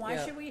helping us. Why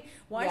should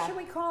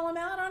we call them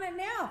out on it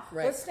now?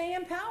 Right. Let's stay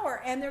in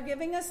power. And they're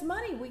giving us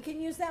money. We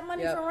can use that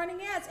money for running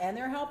ads. And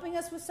they're helping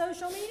us with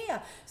social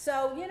media.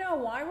 So,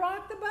 why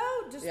rock the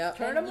boat? Just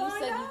turn a And you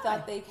blind said eye. you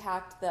thought they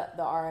hacked the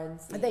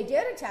RNC. They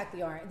did attack the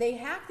RNC. They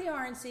hacked the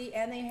RNC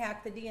and they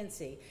hacked the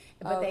DNC.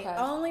 But they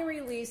only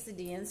released the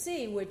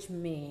DNC, which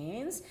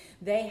means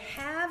they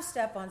have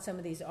stuff on some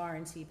of these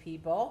RNC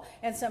people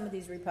and some of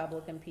these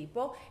Republican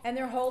people, and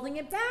they're holding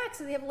it back,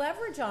 so they have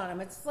leverage on them.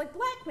 It's like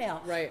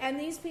blackmail. Right. And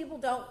these people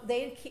don't.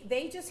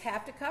 They just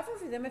have to cover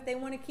for them if they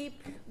want to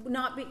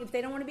if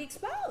they don't want to be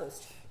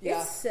exposed.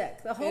 Yeah. It's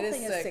sick. The whole It is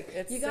thing is sick. sick.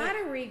 It's You sick. got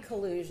to read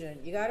Collusion.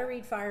 You got to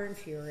read Fire and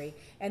Fury.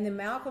 And then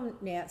Malcolm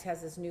Nance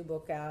has this new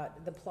book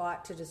out, The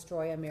Plot to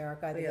Destroy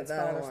America. I think it's that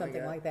I called, or wanna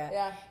something get. like that.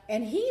 Yeah.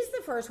 And he's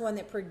the first one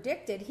that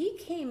predicted. He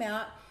came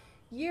out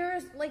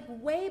years, like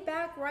way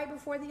back right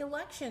before the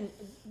election,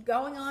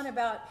 going on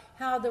about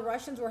how the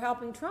Russians were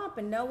helping Trump,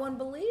 and no one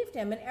believed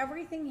him. And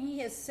everything he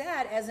has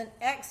said as an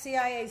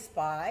ex-CIA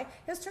spy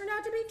has turned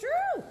out to be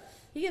true.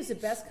 He gives the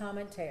best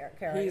commentary.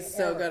 He's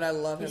so ever. good. I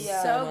love him He's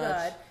so so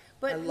much. good.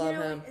 But I love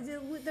him.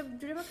 The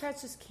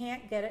Democrats just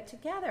can't get it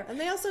together. And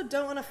they also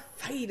don't want to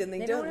fight, and they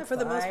don't don't. wanna For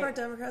the most fight. part,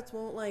 Democrats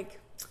won't like.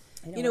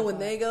 They don't You know, wanna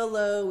when fight. they go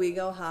low, we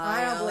go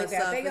high. I don't all believe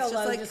that. stuff. They It's go just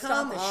low, like, just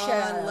come stop the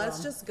shit. on,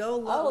 let's just go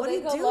low. Oh, what are they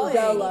you go doing? lower. Go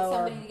They need lower.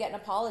 somebody to get an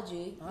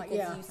apology because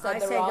yeah. you said I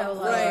the say wrong go thing.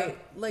 lower. Right?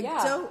 Like,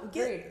 Yeah, don't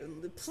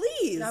get.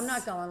 Please. No, I'm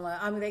not going low.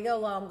 I mean, they go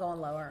low, I'm going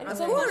lower. And I'm it's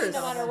gonna so go funny, course.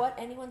 no lower. matter what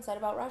anyone said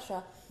about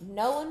Russia,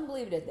 no one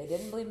believed it. They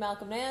didn't believe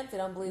Malcolm Nance. They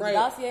don't believe Right, the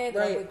dossier. They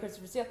right. don't believe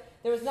Christopher Steele.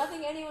 There was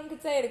nothing anyone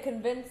could say to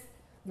convince,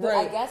 I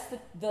Right. guess,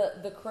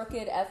 the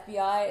crooked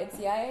FBI and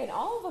CIA, and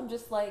all of them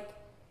just like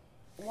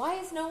Why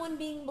is no one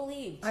being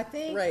believed? I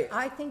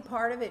think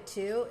part of it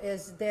too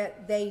is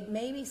that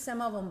maybe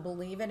some of them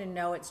believe it and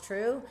know it's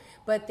true,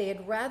 but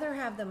they'd rather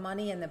have the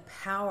money and the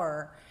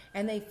power,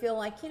 and they feel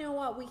like, you know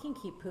what, we can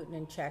keep Putin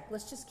in check.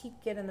 Let's just keep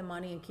getting the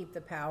money and keep the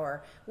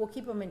power. We'll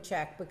keep them in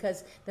check,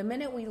 because the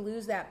minute we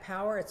lose that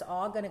power, it's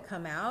all going to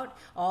come out.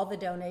 All the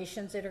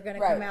donations that are going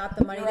to come out,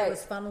 the money that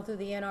was funneled through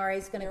the NRA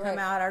is going to come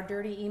out. Our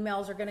dirty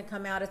emails are going to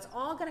come out. It's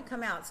all going to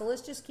come out. So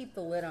let's just keep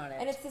the lid on it.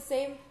 And it's the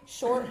same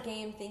short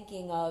game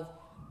thinking of,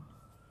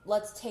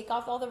 let's take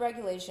off all the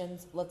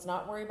regulations. Let's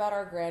not worry about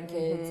our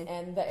grandkids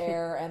and the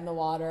air and the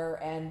water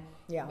and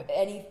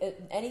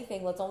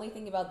anything. Let's only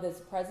think about this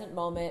present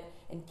moment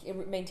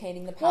and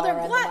maintaining the power. Well, they're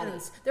and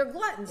gluttons. The money. They're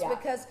gluttons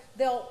because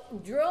they'll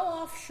drill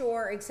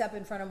offshore except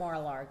in front of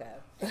Mar-a-Lago.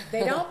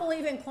 They don't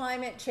believe in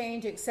climate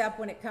change except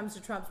when it comes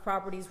to Trump's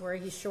properties where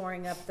he's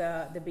shoring up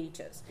the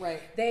beaches. Right.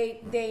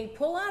 They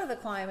pull out of the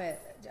climate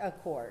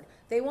accord.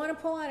 They want to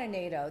pull out of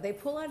NATO. They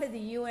pull out of the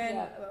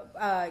UN,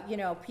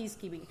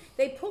 peacekeeping.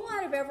 They pull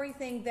out of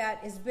everything that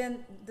has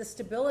been the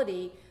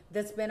stability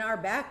that's been our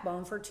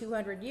backbone for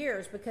 200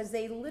 years, because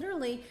they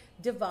literally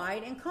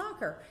divide and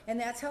conquer. And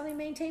that's how they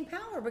maintain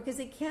power, because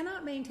they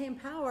cannot maintain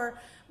power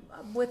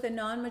with a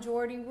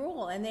non-majority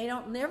rule. And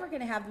never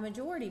going to have the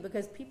majority,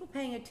 because people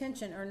paying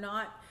attention are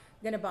not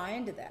going to buy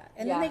into that.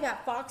 And then they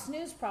got Fox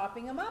News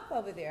propping them up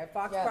over there,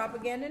 Fox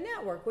Propaganda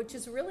Network, which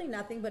is really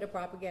nothing but a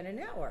propaganda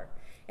network.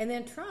 And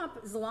then Trump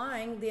is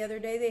lying. The other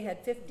day they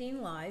had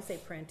 15 lies they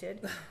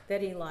printed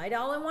that he lied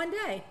all in one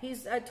day.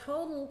 He's a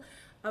total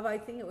of, I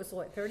think it was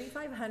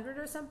 3,500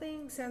 or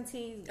something since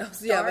he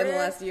started. In the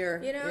last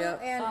year. You know,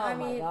 and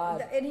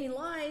and he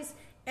lies,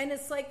 and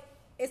it's like,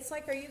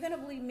 are you going to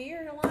believe me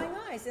or your lying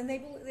eyes? And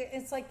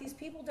it's like these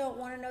people don't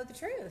want to know the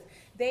truth.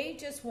 They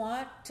just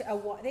want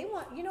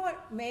you know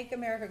what Make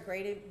America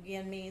Great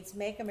Again means?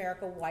 Make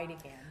America white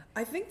again.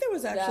 I think there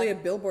was actually a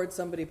billboard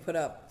somebody put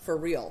up for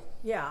real.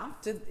 Yeah.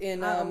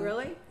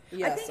 Really?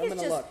 Yes, I think I'm it's gonna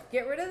just look.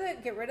 Get rid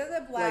of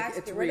the blacks,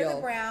 it's get rid of real.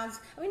 the browns.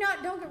 I mean,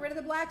 don't get rid of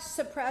the blacks,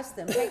 suppress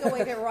them, take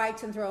away their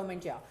rights and throw them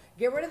in jail.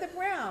 Get rid of the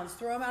browns,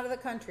 throw them out of the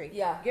country.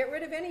 Yeah. Get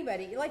rid of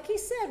anybody. Like he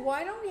said,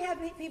 why don't we have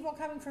people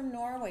coming from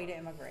Norway to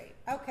immigrate?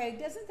 Okay,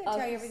 doesn't that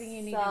tell you everything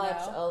you need to know?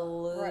 Such a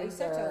loser. Right,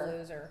 such a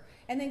loser.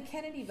 And then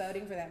Kennedy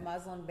voting for that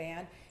Muslim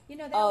ban. You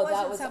know,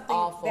 that was something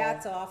awful.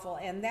 That's awful,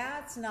 and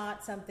that's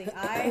not something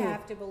I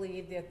have to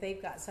believe that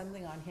they've got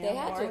something on him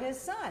or his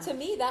son. To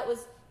me, that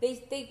was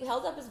they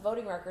held up his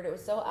voting record. It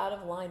was so out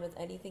of line with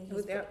anything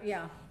he's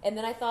And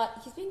then I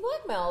thought, he's being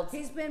blackmailed.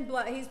 He's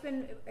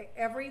been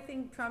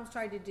everything Trump's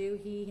tried to do.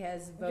 He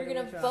has voted.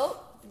 You're gonna vote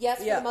yes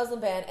for the Muslim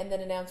ban and then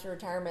announce your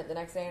retirement the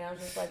next day, and I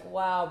was just like,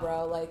 wow,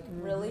 bro, like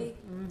really,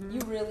 you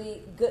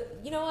really good.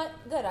 You know what?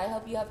 Good. I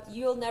hope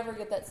you'll never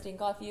get that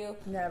stink off you.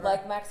 Never.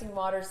 Like Maxine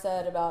Waters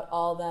said about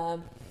all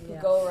them who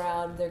go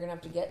around, they're gonna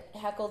have to get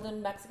heckled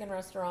in Mexican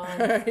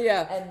restaurants,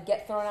 and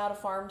get thrown out of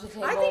farm to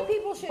table. I think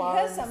people should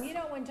bars. hiss him. You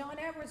know, when John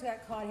Edwards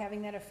got caught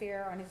having that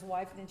affair on his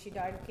wife, and then she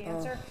died of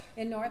cancer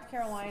in North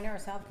Carolina or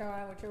South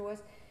Carolina, whichever it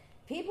was.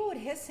 People would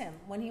hiss him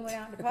when he went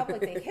out into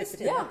public. They hissed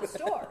him at the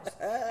stores.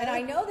 And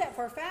I know that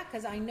for a fact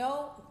because I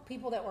know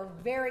people that were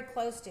very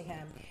close to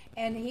him.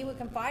 And he would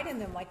confide in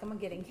them like, I'm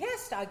getting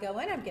hissed. I go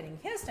in, I'm getting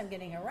hissed. I'm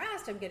getting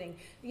harassed. I'm getting,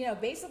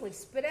 basically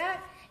spit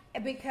at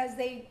because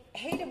they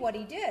hated what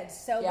he did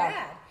so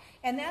bad.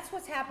 And that's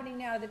what's happening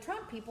now to the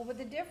Trump people. But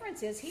the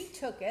difference is he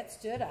took it,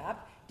 stood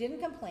up, didn't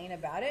complain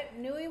about it,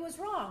 knew he was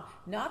wrong.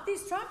 Not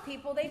these Trump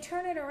people. They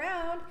turn it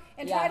around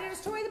and try to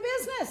destroy the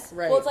business.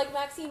 Right. Well, it's like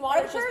Maxine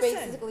Waters just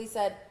basically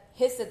said,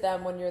 hiss at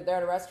them when you're there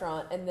at a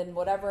restaurant, and then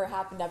whatever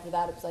happened after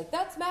that, it's like,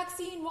 that's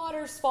Maxine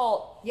Waters'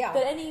 fault. Yeah.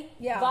 That any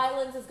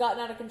violence has gotten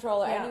out of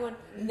control, or anyone,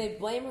 and they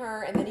blame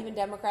her, and then even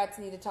Democrats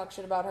need to talk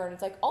shit about her, and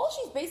it's like, all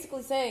she's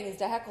basically saying is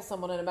to heckle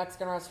someone in a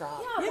Mexican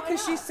restaurant. Yeah,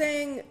 because she's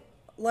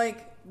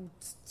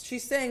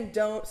saying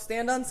don't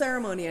stand on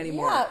ceremony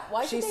anymore. Yeah,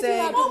 why should she's they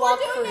saying, do that? What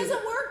we're doing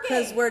isn't working.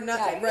 Because we're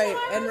not right,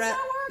 and not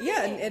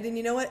working. and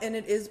you know what? And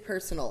it is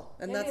personal,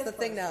 and that's the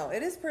thing now.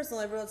 It is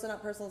personal. Everyone's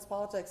not personal. It's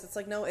politics. It's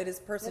like no, it is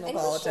personal and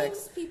politics. He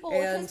shames people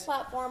and with his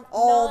platform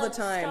all the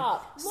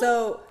non-stop. time.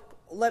 So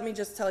let me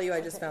just tell you,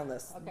 I just found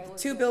this. Okay,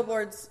 2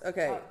 billboards.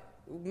 Okay,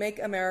 Make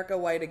America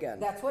White Again.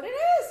 That's what it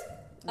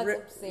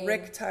is.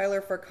 Rick Tyler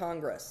for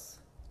Congress.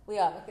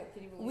 Yeah,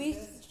 Can you believe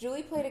this?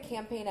 Julie played a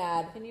campaign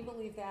ad. Can you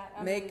believe that?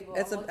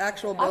 It's an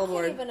actual I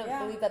billboard. can't even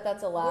believe that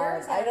that's Where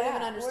allowed. is that I don't at?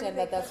 even Where understand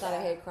did they that's put not a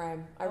that? hate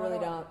crime. I really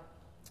don't.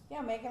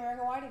 Yeah, Make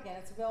America White Again.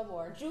 It's a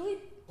billboard. Julie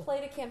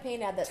played a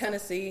campaign ad that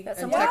Tennessee that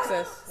and someone,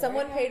 Texas.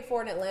 Someone paid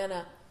for in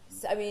Atlanta.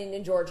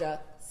 In Georgia,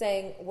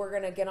 saying we're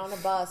gonna get on a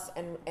bus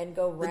and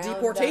go The round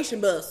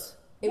deportation bus.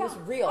 It was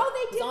real. Oh,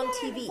 they it did was on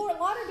that TV. in Fort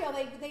Lauderdale.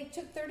 They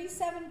took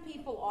 37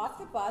 people off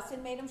the bus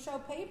and made them show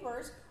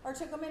papers or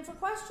took them in for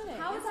questioning.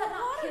 How is In that Fort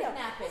not Lauderdale.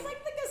 kidnapping? It's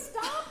like the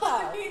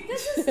Gestapo.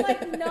 This is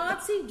like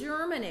Nazi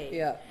Germany.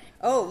 Yeah.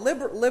 Oh,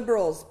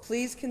 liberals,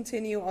 please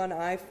continue on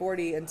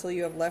I-40 until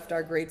you have left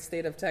our great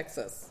state of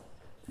Texas.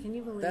 Can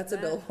you believe That's a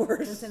that?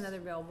 billboard. That's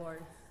another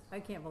billboard. I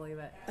can't believe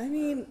it. I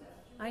mean,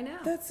 I know.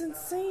 That's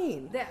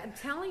insane. I'm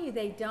telling you,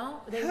 they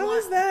don't. How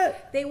is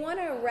that? They want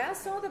to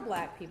arrest all the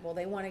black people.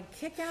 They want to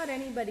kick out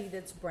anybody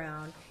that's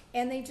brown,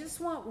 and they just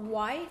want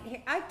white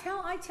hair. I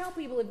tell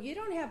people, if you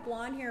don't have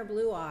blonde hair,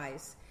 blue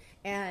eyes,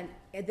 and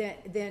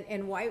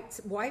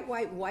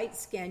white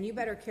skin, you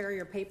better carry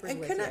your papers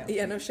with you.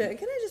 Yeah, no shit.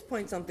 Can I just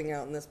point something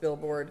out in this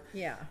billboard?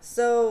 Yeah.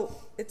 So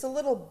it's a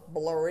little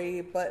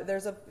blurry, but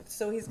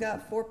so he's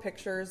got 4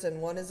 pictures,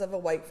 and one is of a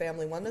white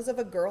family, one is of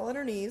a girl on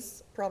her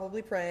knees,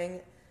 probably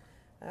praying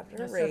after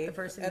That's a not rape, the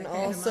first thing and that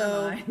came to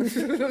also my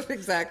mind.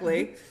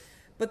 exactly.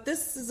 But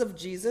this is of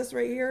Jesus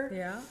right here.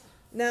 Yeah.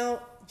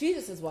 Now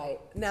Jesus is white.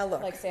 Now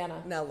look, like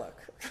Santa. Now look.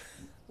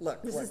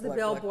 Look, This look, is the look,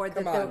 billboard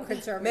look. that Come the on.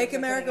 conservatives Make are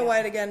America putting white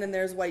out. again, and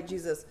there's white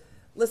Jesus.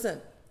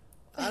 Listen,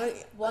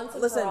 Once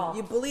and listen. for all.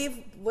 You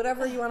believe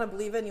whatever you want to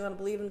believe in. You want to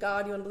believe in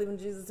God. You want to believe in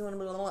Jesus. You want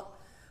to blah, blah, blah.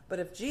 But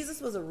if Jesus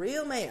was a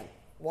real man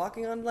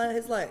walking on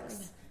his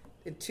legs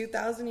in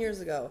 2,000 years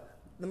ago,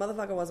 the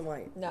motherfucker wasn't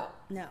white. No.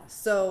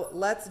 So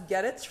let's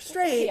get it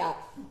straight. Yeah.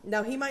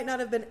 Now he might not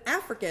have been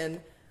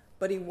African,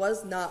 but he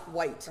was not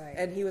white, Right.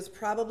 and he was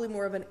probably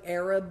more of an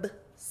Arab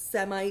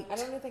Semite. I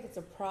don't even think it's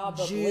a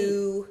probably.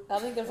 Jew. I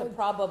don't think there's a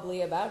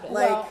probably about it.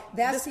 Like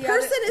that's this the other-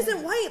 person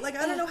isn't white. Like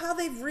I don't know how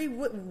they've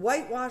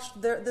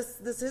whitewashed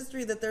this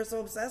history that they're so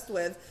obsessed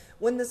with.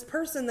 When this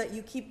person that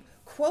you keep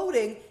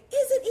quoting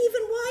isn't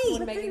even white.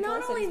 But Megan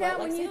Not Kelly only said that,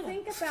 white when like you Santa.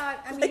 think about,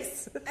 I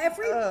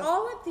mean, Like,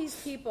 all of these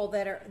people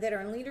that are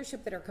in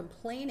leadership that are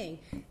complaining,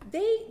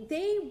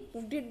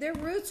 their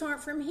roots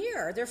aren't from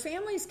here. Their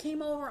families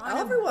came over on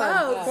Everyone, a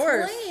boat of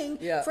course. fleeing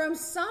Yeah. from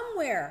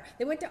somewhere.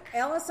 They went to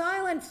Ellis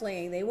Island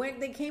fleeing.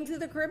 They came through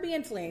the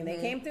Caribbean fleeing. They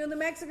came through the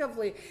Mexico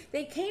fleeing.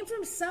 They came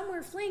from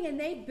somewhere fleeing, and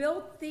they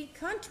built the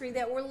country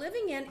that we're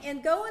living in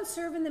and go and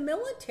serve in the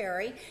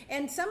military.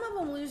 And some of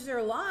them lose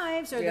their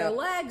lives or Yeah. their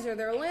legs or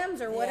their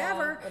limbs or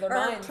whatever, or their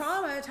or minds.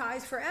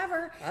 traumatized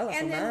forever. I lost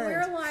And my then mind.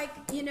 we're like,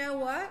 you know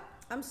what?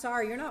 I'm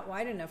sorry, you're not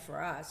white enough for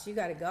us. You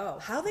got to go.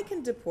 How they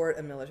can deport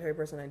a military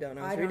person, I don't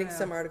know. I was I don't reading know.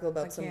 some article I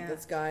about can't.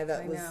 this guy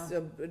that I was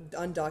know.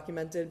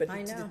 undocumented, but I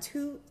he know. did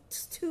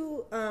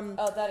two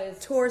That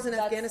is tours in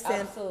that's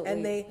Afghanistan, absolutely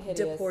and they hideous.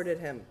 deported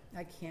him.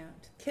 I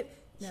can't.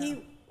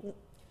 He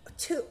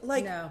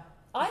like No.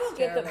 I don't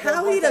get the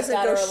How he billboards like doesn't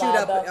that go are shoot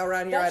allowed, up though.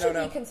 around here, I That don't should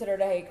know. be considered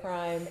a hate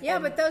crime. Yeah,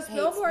 and but those hate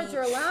billboards speech.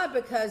 are allowed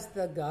because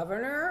the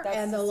governor That's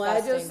and the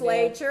disgusting,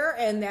 legislature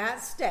and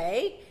that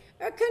state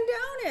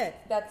condone it.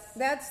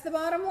 That's the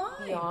bottom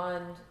line.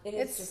 beyond. It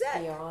is It's just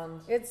sick.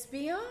 beyond. It's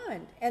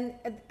beyond. And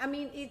I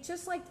mean, it's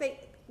just like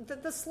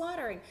the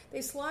slaughtering.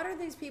 They slaughter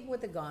these people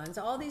with the guns.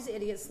 All these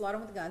idiots slaughter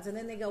them with the guns, and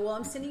then they go, "Well,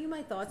 I'm sending you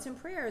my thoughts and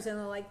prayers." And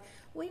they're like,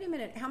 "Wait a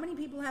minute, how many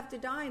people have to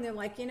die?" And they're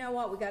like, "You know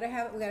what? We got to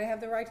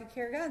have the right to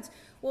carry guns."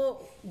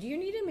 Well, do you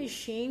need a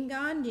machine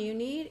gun? Do you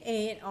need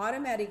an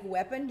automatic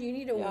weapon? Do you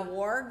need a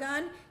war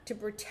gun to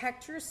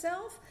protect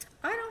yourself?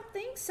 I don't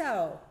think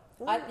so.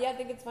 I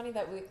think it's funny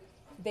that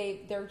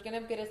they're going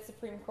to get a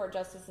Supreme Court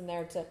justice in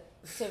there to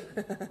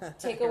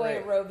take away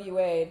Right. Roe v.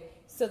 Wade,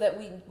 so that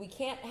we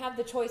can't have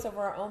the choice over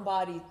our own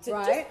body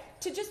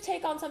to just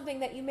take on something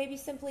that you maybe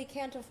simply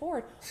can't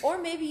afford, or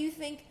maybe you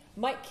think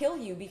might kill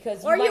you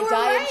because you Or might you were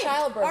die in raped.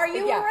 childbirth. Or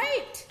you But were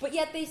raped. But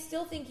yet they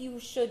still think you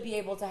should be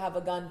able to have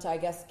a gun to, I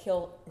guess,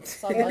 kill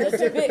someone,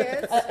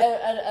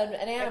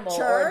 an animal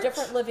or a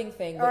different living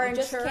thing. But Or you in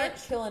just church. can't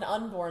kill an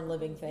unborn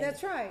living thing.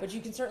 That's right. But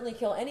you can certainly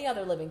kill any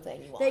other living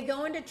thing you want. They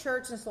go into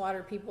church and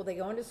slaughter people. They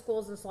go into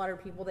schools and slaughter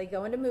people. They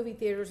go into movie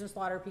theaters and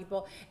slaughter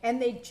people. And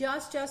they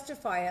just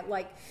justify it.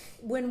 Like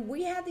when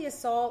we had the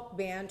assault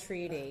ban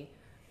treaty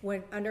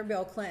under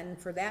Bill Clinton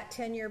for that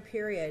 10-year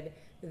period,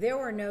 there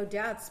were no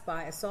deaths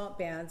by assault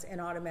bans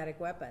and automatic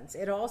weapons.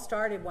 It all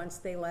started once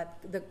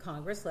the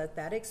Congress let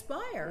that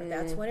expire.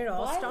 That's when it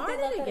all Why started would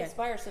they let that again.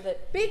 expire so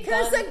that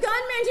Because the gun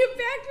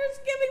manufacturer's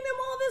giving them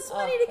all this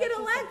money to get that's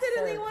just elected,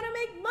 and they absurd. want to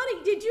make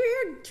money. Did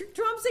you hear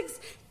Trump's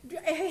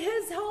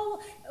his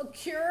whole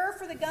cure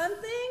for the gun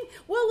thing?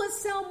 Well,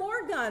 let's sell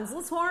more guns.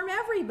 Let's harm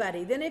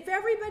everybody. Then if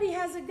everybody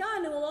has a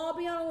gun, it will all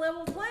be on a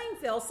level playing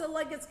field. So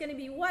like it's going to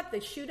be what, the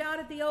shootout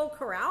at the old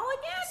corral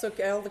again?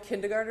 So all the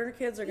kindergartner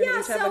kids are going to Yeah,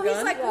 each have so a gun?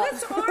 he's like,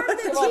 let's arm Come on,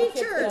 the kids,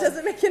 teachers. yeah.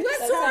 Doesn't make any Let's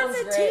sense. arm Sounds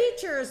the great.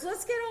 teachers.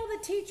 Let's get all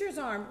the teachers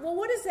armed. Well,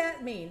 what does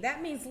that mean?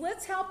 That means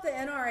let's help the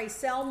NRA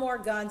sell more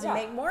guns and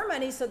Yeah. make more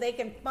money so they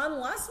can fund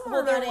less more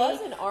Well, there money.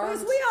 was an armed-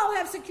 Because we all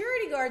have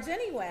security guards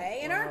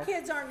anyway, and our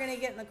kids aren't going to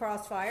get in the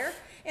crossfire.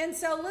 And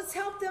so let's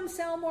help them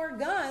sell more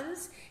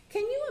guns.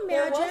 Can you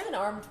there imagine? was an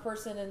armed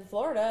person in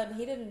Florida and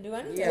he didn't do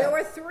anything. Yeah. There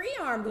were 3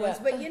 armed ones,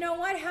 Yeah. but you know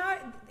what? How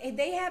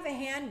they have a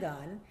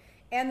handgun,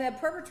 and the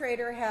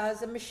perpetrator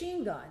has a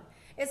machine gun.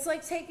 It's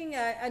like taking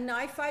a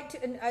knife to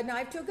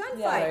a gunfight.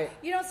 Yeah. Right.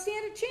 You don't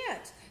stand a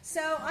chance.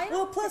 So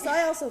Well, plus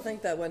I also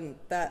think that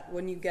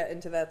when you get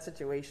into that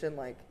situation,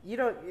 like you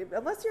don't,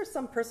 unless you're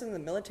some person in the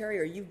military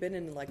or you've been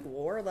in like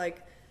war,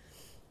 like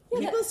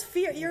people's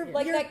fear. You're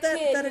Like you're that that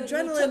kid that who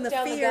adrenaline, took the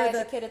down fear,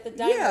 the kid at the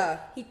diner. Yeah.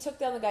 He took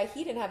down the guy.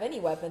 He didn't have any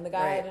weapon. The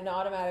guy Right. had an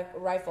automatic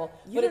rifle.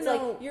 You But it's don't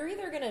like know- you're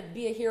either gonna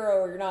be a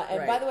hero or you're not. And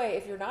Right. by the way,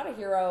 if you're not a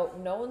hero,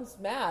 no one's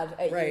mad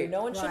at you. Right.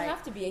 No one should Right.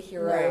 have to be a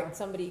hero. Right.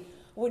 Somebody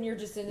when you're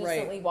just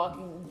innocently Right.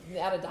 walking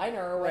at a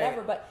diner or whatever.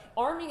 Right. But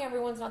arming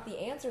everyone's not the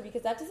answer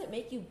because that doesn't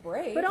make you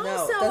brave. But No,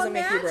 also, it doesn't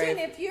make you imagine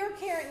brave. if you're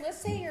carrying, let's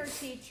say you're a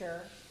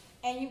teacher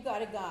and you've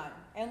got a gun,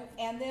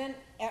 and then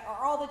or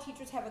all the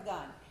teachers have a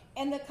gun,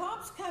 and the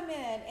cops come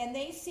in and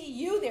they see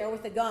you there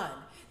with a gun.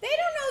 They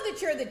don't know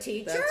that you're the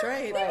teacher. That's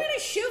right. They're Right. going to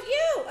shoot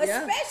you,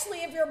 Yeah.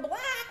 especially if you're black.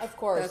 Of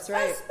course. That's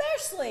right.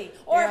 Especially,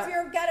 or if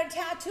Yeah. you've got a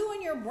tattoo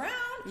and you're brown,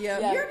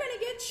 Yep. Yeah. you're going to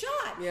get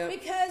shot Yep.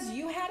 because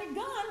you had a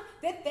gun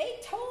that they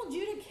told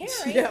you to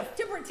carry Yep.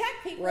 to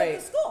protect people Right.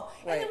 at the school.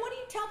 And Right. then what do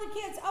you tell the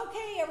kids?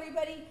 Okay,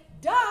 everybody,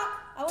 duck.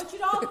 I want you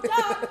to all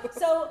duck,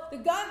 so the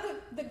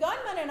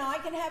gunman and I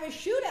can have a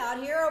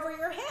shootout here over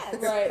your heads.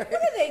 Right.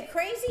 What are they,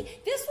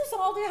 crazy? This was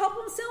all to help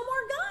them sell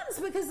more guns,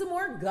 because the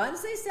more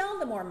guns they sell,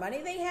 the more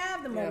money they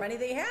have. The more Yep. money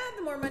they have,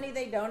 the more money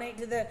they donate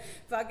to the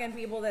fucking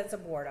people that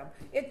support them.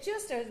 It's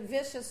just a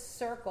vicious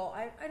circle.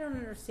 I don't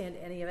understand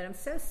any of it. I'm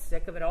so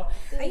sick of it all.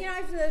 And,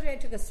 I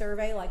took a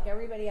survey, like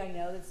everybody I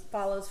know that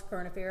follows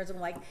current affairs. I'm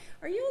like,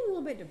 are you a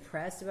little bit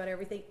depressed about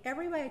everything?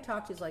 Everybody I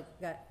talk to is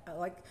got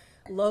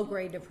low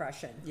grade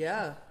depression.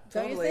 Yeah,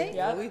 Don't you totally. think?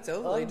 Yeah, we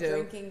totally I'm do.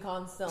 drinking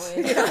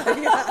constantly.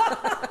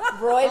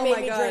 Roy Oh made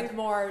my me God. drink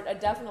more.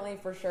 Definitely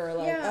for sure.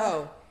 Like, Yeah.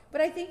 Oh.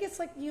 But I think it's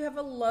like you have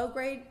a low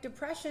grade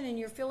depression and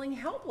you're feeling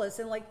helpless,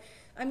 and like,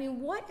 I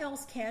mean, what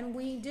else can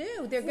we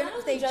do? They're gonna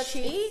if they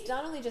cheat. It's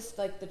not only just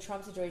like the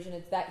Trump situation.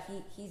 It's that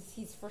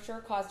he's for sure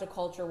caused a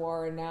culture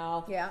war, and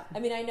now Yeah. I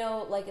mean, I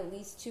know like at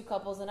least two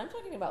couples, and I'm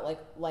talking about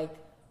like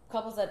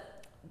couples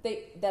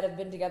that have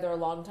been together a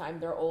long time.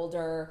 They're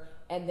older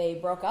and they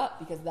broke up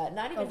because of that.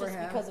 Not even Over just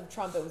him. because of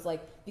Trump. It was like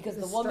because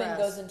The the woman stress.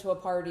 goes into a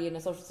party in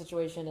a social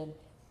situation and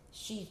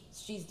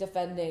she's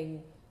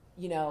defending,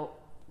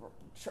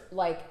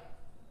 like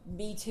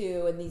Me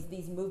Too and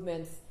these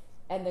movements,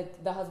 and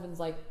the husband's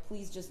like,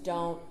 please just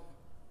don't.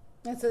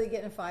 And so they get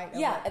in a fight. over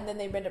Yeah, it. and then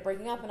they end up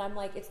breaking up, and I'm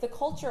like, it's the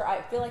culture.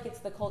 I feel like it's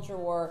the culture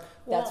war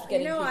that's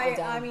getting people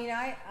down. I mean,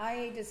 I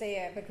hate to say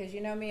it because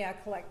you know me, I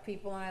collect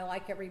people and I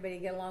like everybody,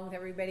 get along with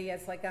everybody.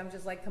 It's like I'm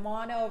just like, come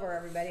on over,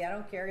 everybody. I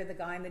don't care. You're the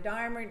guy in the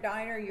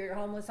diner, you're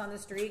homeless on the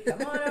street.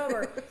 Come on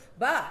over.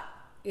 But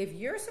if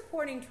you're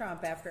supporting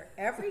Trump after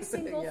every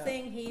single Yeah.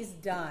 thing he's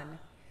done,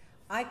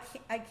 I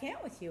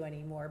can't with you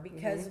anymore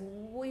because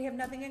we have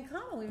nothing in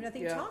common. We have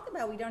nothing to Yeah. talk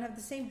about. We don't have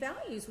the same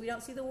values. We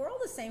don't see the world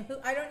the same.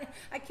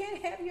 I can't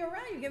have you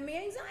around. You give me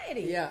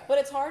anxiety. Yeah. But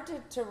it's hard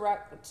to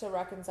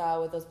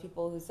reconcile with those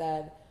people who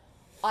said,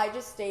 I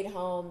just stayed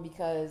home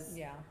because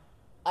Yeah.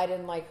 I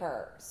didn't like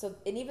her. So,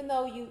 and even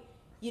though you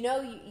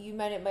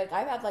meant it, like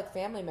I've had like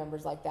family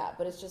members like that,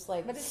 but it's just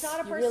like, But it's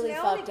not a you really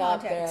personality fucked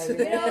up contest. there.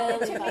 You You know,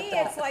 really to me, fucked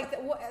up. it's like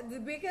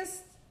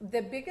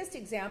the biggest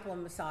example of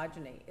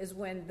misogyny is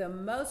when the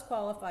most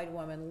qualified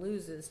woman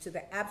loses to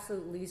the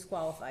absolute least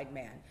qualified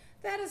man.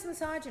 That is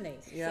misogyny.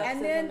 Yeah.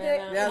 And then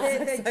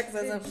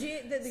Sexism.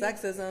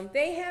 Sexism.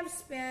 They have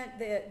spent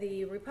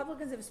the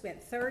Republicans have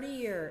spent 30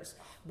 years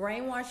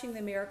brainwashing the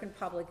American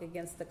public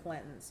against the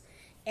Clintons.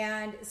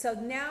 And so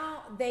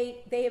now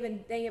they have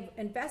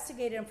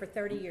investigated him for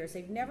 30 years.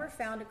 They've never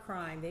found a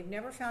crime. They've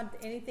never found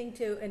anything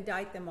to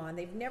indict them on.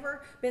 They've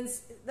never been.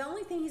 The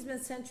only thing he's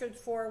been censured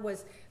for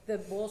was the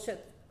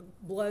bullshit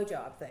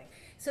blowjob thing.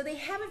 So they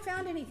haven't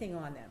found anything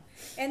on them.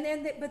 And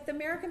then, but the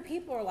American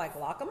people are like,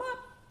 lock them up.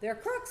 They're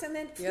crooks. And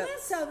then Yep.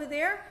 Clint's over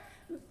there,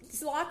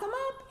 just lock him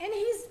up, and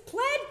he's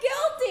pled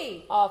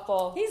guilty.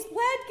 Awful. He's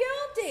pled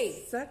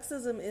guilty.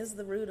 Sexism is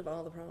the root of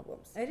all the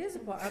problems. It is a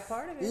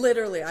part of it.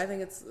 Literally, I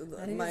think it's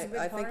think my. it's a big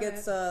I part think of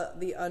it's it.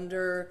 the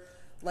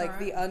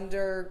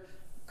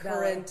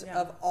undercurrent Yeah.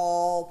 of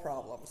all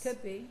problems.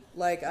 Could be.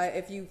 Like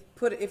you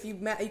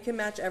can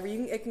match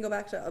it can go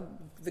back to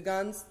the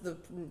guns, the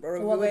Roe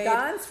v. Well, the Wade,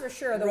 guns for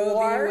sure. The Roe v.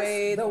 wars,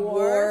 Wade, the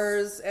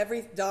wars,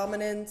 every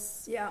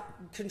dominance, Yeah.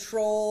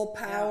 control,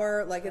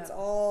 power. Yeah. Like it's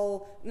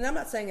all. And I'm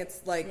not saying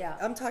it's like. Yeah.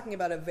 I'm talking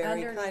about a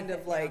very Underneath kind of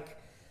it, yeah. like,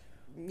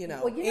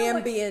 Well, you know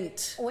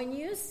ambient. when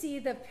you see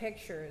the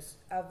pictures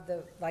of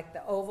the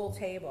Oval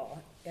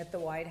Table at the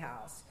White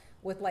House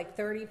with like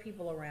 30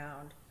 people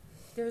around,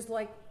 there's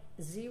like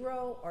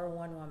 0 or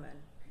 1 woman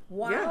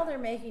while Yeah. they're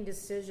making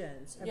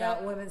decisions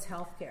about Yeah. women's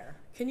health care.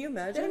 Can you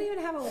They imagine? don't even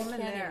have a I woman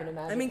can't there. even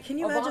imagine. I mean, can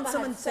you imagine Obama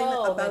someone had saying that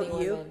so about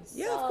many you? women.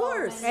 Yeah, So of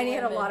course. many And he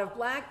had a women. lot of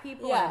black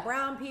people Yeah. and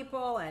brown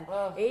people and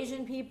Ugh.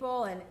 Asian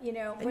people and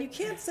And you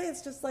can't say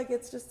it's just like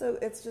it's just they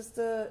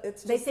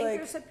think like,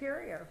 they're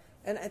superior.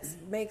 and it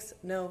makes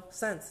no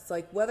sense. It's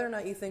like whether or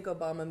not you think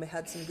Obama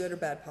had some good or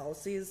bad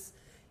policies,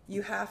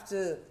 you have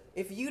to.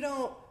 If you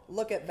don't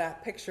look at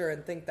that picture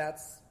and think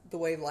that's the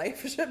way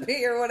life should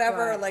be or whatever,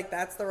 Right. or like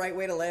that's the right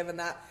way to live, and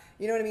that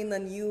you know what I mean,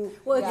 then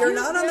Well, if you're you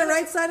not on the really-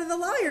 right side of the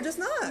law. You're just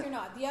not. You're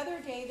not. The other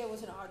day there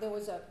was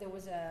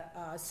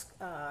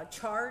a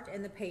chart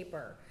in the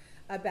paper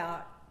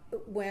about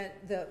when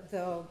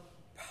the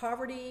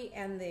poverty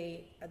and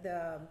the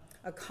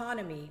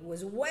economy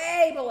was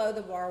way below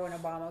the bar when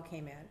Obama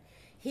came in.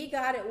 He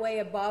got it way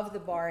above the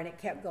bar, and it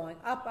kept going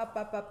up,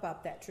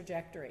 that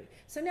trajectory.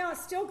 So now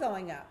it's still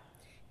going up.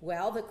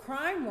 Well, the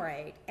crime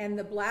rate and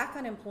the black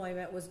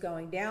unemployment was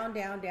going down,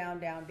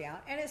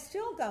 and it's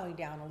still going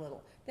down a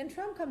little. Then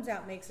Trump comes out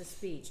and makes a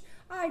speech.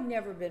 I've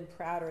never been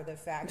prouder of the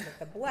fact that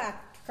the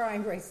black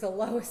crime rate's the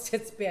lowest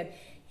it's been.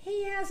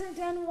 He hasn't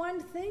done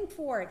one thing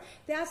for it.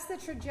 That's the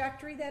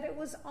trajectory that it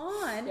was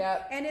on,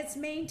 and it's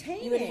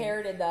maintaining. You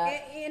inherited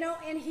that.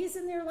 And he's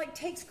in there like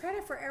takes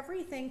credit for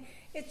everything.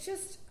 It's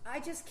just, I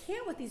just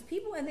can't with these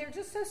people, and they're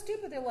just so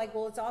stupid. They're like,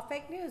 well, it's all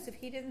fake news. If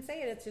he didn't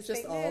say it, it's just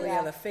fake all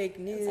news. the fake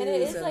news. And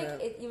it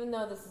is even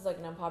though this is like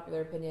an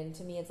unpopular opinion,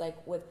 to me, it's like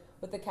with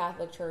the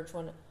Catholic Church,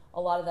 when a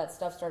lot of that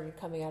stuff started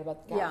coming out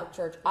about the Catholic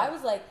Church, I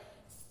was like,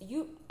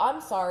 I'm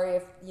sorry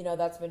if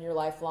that's been your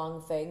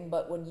lifelong thing,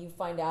 but when you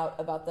find out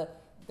about the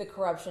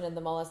corruption and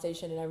the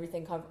molestation and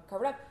everything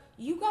covered up,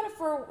 you got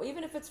to,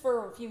 even if it's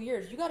for a few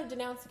years, you got to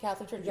denounce the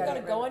Catholic Church. You got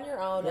to go on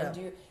your own and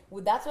do.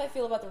 That's what I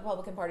feel about the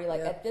Republican Party.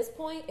 Like at this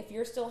point, if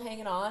you're still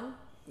hanging on,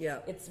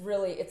 it's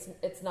really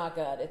it's not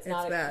good. It's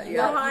not bad.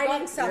 You're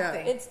hiding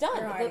something. It's done.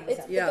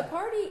 The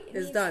party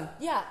is done.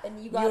 Yeah,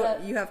 and you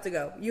gotta. You have to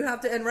go. You have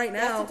to. And right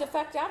now, you have to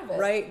defect out of it.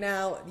 Right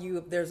now,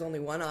 there's only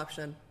one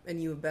option,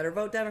 and you better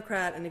vote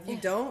Democrat. And if you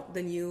don't,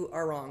 then you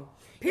are wrong.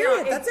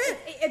 Period. That's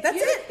it. That's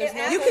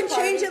it. You can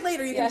change it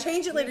later. You can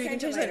change it later. You can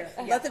change it later.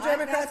 Let the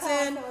Democrats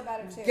in,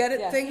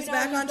 get things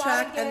back on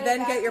track, and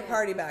then get your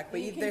party back. But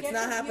it's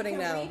not happening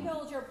now.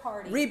 Rebuild your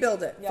party.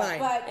 Rebuild it. Fine.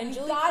 But you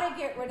got to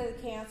get rid of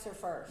the cancer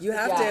first. You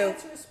have to. The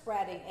cancer is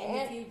spreading, and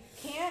if you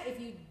can't,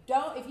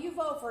 if you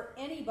vote for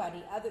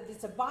anybody other,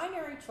 it's a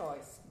binary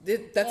choice.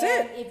 That's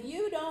it. If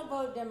you don't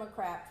vote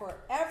Democrat for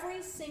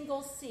every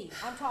single seat,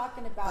 I'm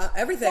talking about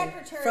everything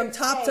Secretary from of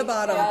top State, to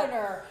bottom,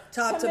 Governor,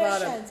 top to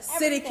bottom,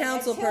 city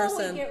council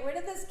person. Until we get rid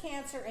of this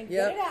cancer and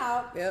get it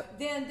out,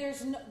 then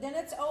then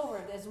it's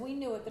over. As we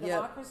knew it, the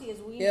democracy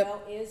as we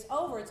know is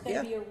over. It's going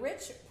to be a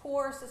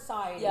rich-poor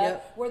society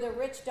where the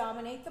rich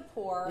dominate the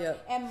poor,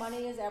 and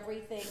money is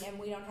everything, and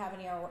we don't have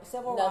any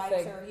civil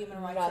rights or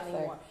human rights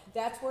anymore.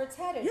 That's where it's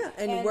headed. Yeah,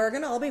 and we're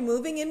going to all be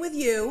moving in with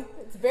you.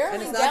 It's barely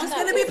and it's not just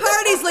going to be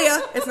parties,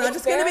 Leah. It's not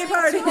just going to be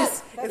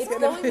parties. It's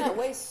going that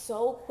way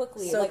so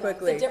quickly. So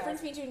quickly. The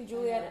difference between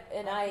Julia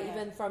and I,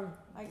 even from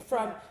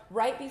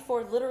right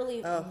before,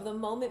 literally the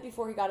moment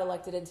before he got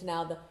elected into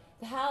now,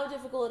 how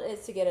difficult it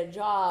is to get a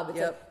job. It's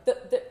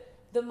like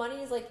the money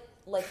is like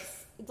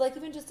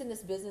even just in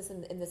this business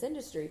in this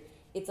industry,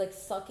 it's like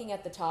sucking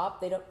at the top.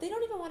 They don't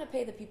even want to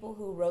pay the people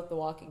who wrote The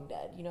Walking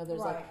Dead.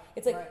 There's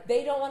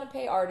they don't want to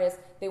pay artists.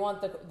 They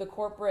want the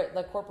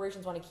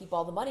corporations want to keep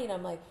all the money. And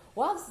I'm like,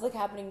 wow, this is like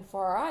happening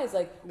before our eyes.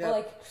 We're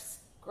like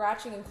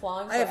scratching and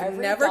clawing for every I have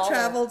never dollar.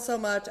 traveled so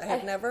much. I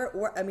have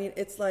never. I mean,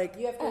 it's like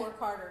you have to work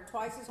harder,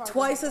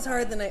 twice as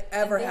hard than I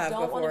ever have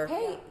before.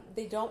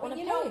 They don't want to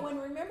pay.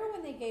 Remember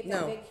when they gave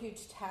that big,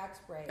 huge tax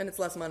break? And it's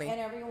less money. And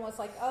everyone was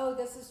like, oh,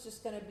 this is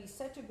just going to be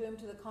such a boom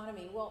to the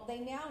economy. Well, they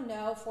now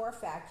know for a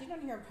fact. You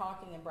don't hear them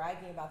talking and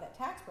bragging about that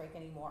tax break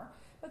anymore.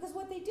 Because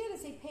what they did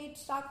is they paid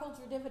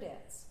stockholder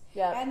dividends.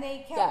 Yeah. And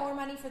they kept more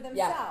money for themselves.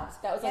 Yeah.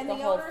 That was like and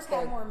the owners whole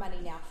have thing. more money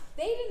now.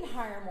 They didn't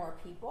hire more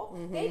people.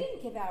 Mm-hmm. They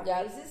didn't give out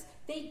raises.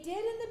 They did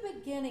in the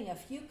beginning. A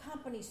few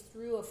companies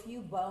threw a few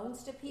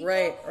bones to people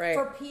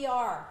for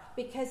PR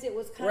because it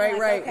was kind of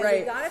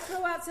we got to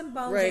throw out some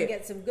bones and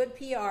get some good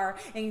PR.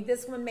 And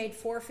this one made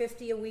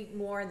 $4.50 a week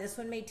more, and this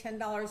one made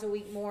 $10 a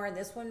week more, and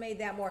this one made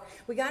that more.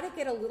 We got to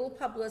get a little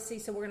publicity,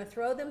 so we're going to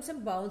throw them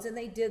some bones, and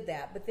they did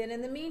that. But then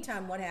in the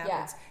meantime, what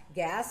happens?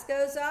 Gas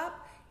goes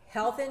up.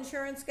 Health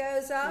insurance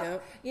goes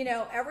up.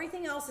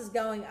 Everything else is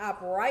going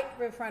up right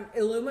in front.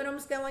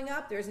 Aluminum's going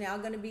up. There's now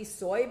going to be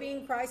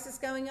soybean prices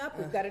going up.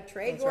 We've got a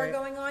trade war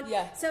going on.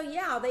 Yeah. So,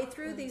 they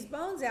threw these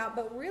bones out.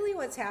 But really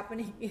what's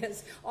happening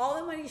is all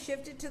the money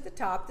shifted to the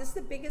top. This is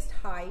the biggest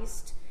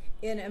heist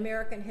in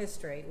American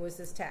history was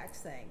this tax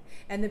thing.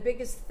 And the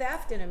biggest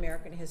theft in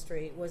American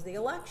history was the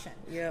election.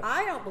 Yep.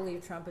 I don't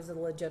believe Trump is a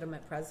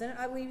legitimate president.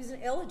 I believe he's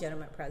an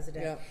illegitimate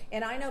president. Yep.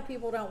 And I know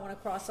people don't want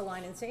to cross the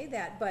line and say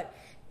that, but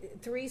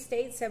 3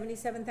 states,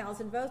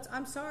 77,000 votes.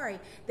 I'm sorry.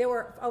 There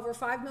were over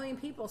 5 million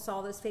people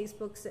saw those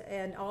Facebooks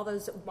and all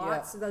those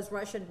bots, those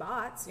Russian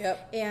bots.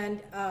 Yep.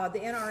 And the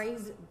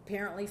NRA's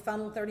apparently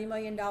funneled $30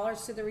 million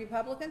to the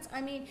Republicans.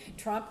 I mean,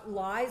 Trump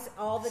lies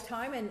all the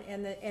time,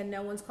 and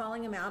no one's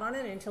calling him out on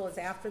it until it's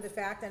after the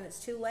fact and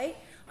it's too late.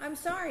 I'm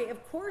sorry.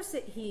 Of course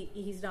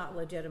he's not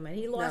legitimate.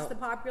 He lost the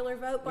popular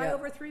vote by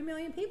over 3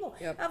 million people.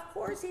 Yep. Of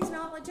course he's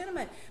not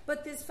legitimate.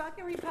 But these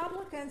fucking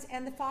Republicans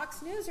and the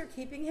Fox News are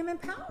keeping him in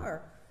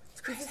power.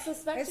 He's a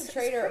suspected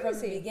traitor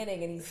from the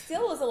beginning, and he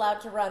still is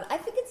allowed to run. I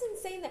think it's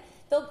insane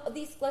that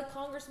these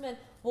congressmen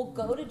will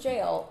go to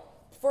jail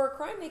for a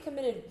crime they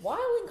committed while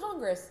in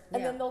Congress,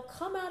 and then they'll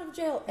come out of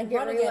jail and get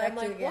run again. I'm reelected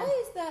like, again.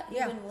 why is that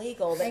even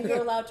legal that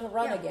you're allowed to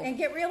run again? And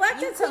get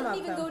reelected. You some couldn't of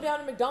even them. go down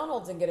to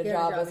McDonald's and get a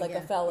job as like a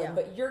again. felon, Yeah.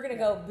 but you're going to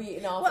go be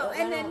an officer. Well,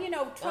 and then,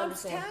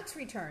 Trump's tax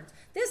returns.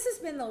 This has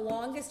been the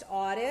longest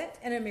audit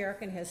in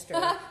American history.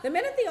 The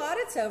minute the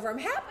audit's over, I'm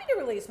happy to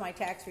release my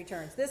tax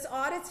returns. This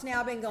audit's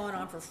now been going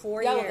on for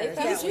 4 Yeah, well, years.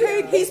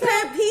 they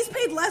found He's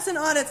paid less in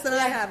audits than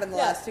I have in the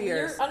last 2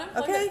 years. Your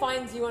unemployment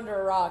finds you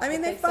under a rock. I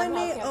mean, but they find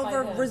somehow me can't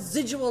over find him.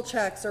 residual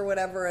checks or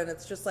whatever, and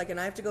it's just like, and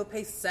I have to go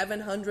pay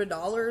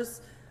 $700.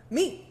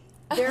 Me.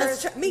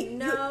 There's me.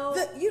 no-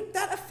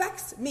 That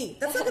affects me.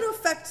 That's not going to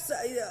affect.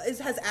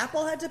 Has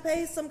Apple had to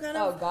pay some kind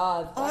of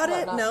God. Talk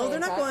audit? about not No, paying they're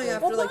not going taxes.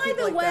 after Well, like by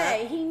people the like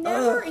way,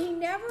 that. he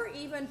never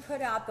even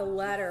put out the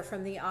letter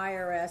from the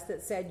IRS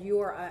that said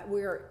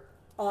we're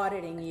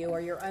auditing you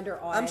or you're under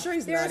audit. I'm sure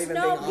he's not even He's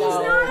being not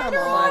audited. under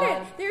Come on.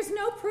 audit. There's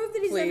no proof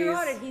that he's Please. under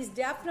audit. He's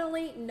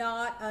definitely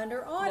not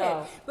under audit.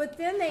 No. But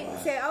then they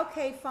say,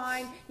 okay,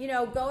 fine,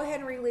 go ahead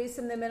and release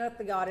him the minute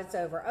the audit's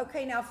over.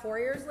 Okay, now 4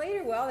 years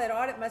later, well, that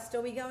audit must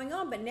still be going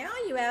on. But now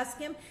you ask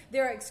him,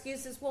 there are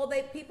excuses. Well,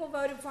 people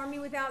voted for me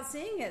without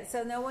seeing it,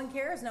 so no one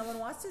cares. No one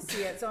wants to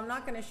see it, so I'm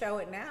not going to show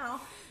it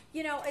now.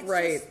 It's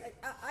Right. just,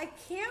 I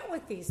can't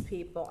with these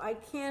people. I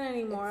can't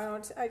anymore.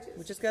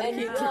 We just got to And,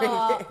 keep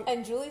drinking.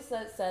 and Julie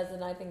says,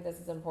 and I think this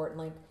is important,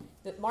 like,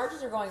 the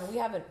marches are going, we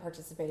haven't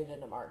participated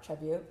in a march,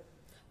 have you?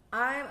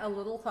 I'm a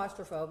little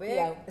claustrophobic,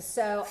 Yeah.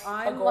 so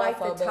I'm like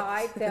the Agoraphobic.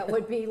 type that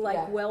would be like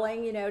Yeah.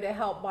 willing, to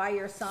help buy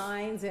your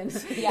signs and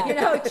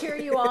Yeah. cheer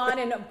you on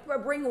and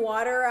bring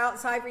water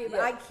outside for you. But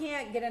Yeah. I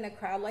can't get in a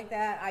crowd like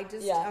that.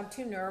 Yeah. I'm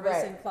too nervous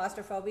Right. and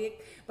claustrophobic.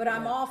 But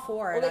I'm all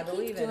for it. Well, I they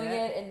believe keep doing in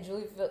it. it, and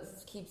Julie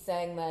keeps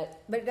saying that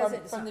But it from,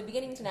 doesn't- from the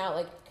beginning to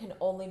now, can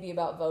only be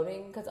about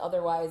voting, because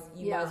otherwise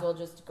you might as well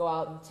just go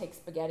out and take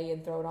spaghetti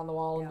and throw it on the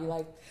wall and be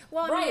like,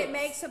 Well, I mean, riots. it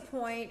makes a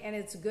point, and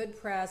it's good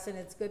press, and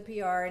it's good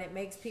PR, and it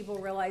makes people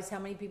realize how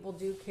many people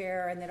do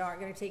care and that aren't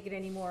going to take it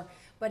anymore.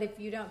 But if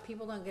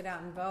people don't get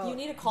out and vote. You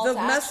need a call The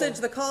to message,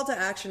 action. the call to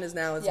action is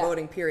now is Yeah.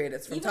 voting. Period.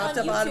 It's from Even top on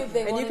to YouTube, bottom,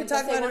 they and won't you can even-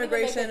 talk they about won't even make a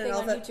immigration and thing all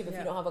on that. YouTube if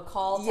you don't have a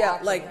call to Yeah,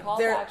 action. like The call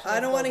to action I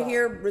is don't go want to vote.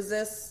 hear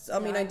resist. I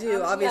mean, I do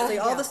Yeah. obviously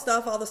all Yeah. the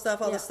stuff, all the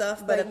Yeah. stuff.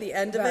 But But at the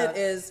end of vote. it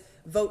is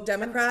vote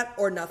Democrat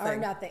or nothing. Or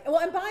nothing. Well,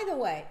 and by the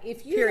way,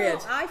 if you Period.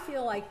 don't, I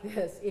feel like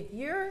this, if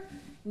you're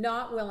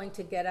not willing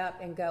to get up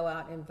and go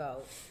out and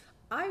vote,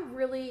 I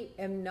really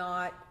am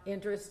not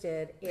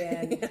interested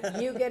in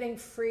you getting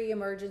free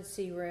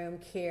emergency room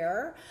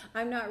care.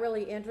 I'm not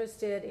really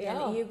interested in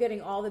No. you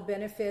getting all the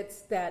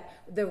benefits that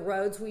the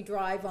roads we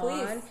drive on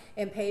Please.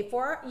 and pay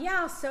for.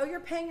 Yeah, so you're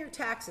paying your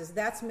taxes.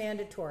 That's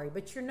mandatory.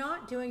 But you're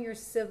not doing your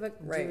civic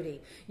Right.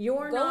 duty.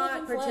 You're Go not live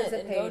in Flint and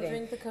participating. go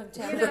drink the You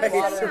contaminated know,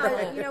 water. so,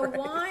 in yeah, Flint.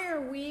 why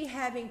are we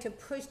having to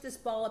push this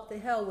ball up the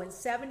hill when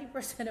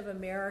 70% of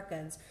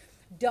Americans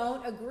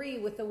don't agree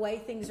with the way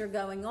things are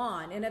going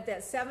on? And of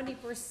that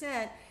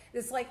 70%,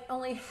 it's like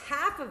only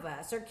half of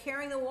us are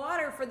carrying the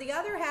water for the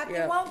other half Yeah.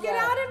 that won't get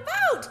Yeah. out and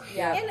vote.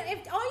 Yeah. And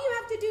if all you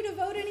have to do to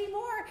vote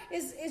anymore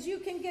is you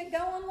can go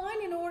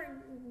online and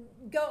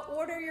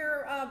order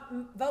your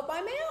vote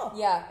by mail.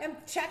 Yeah. And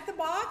check the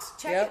box,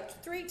 check Yep. it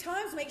 3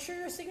 times, make sure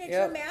your signature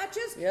Yep.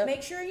 matches, Yep.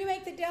 make sure you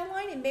make the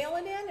deadline and mail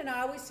it in. And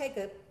I always take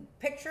a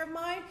picture of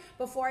mine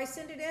before I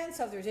send it in.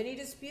 So if there's any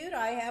dispute,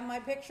 I have my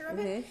picture of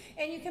it.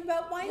 And you can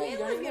vote by Yeah, mail you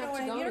don't if even you have don't to want go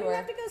to. You don't even anywhere.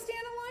 have to go stand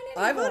in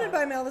line I anymore. voted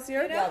by mail this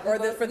year, You know? or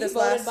for this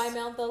we voted last. by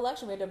mail at the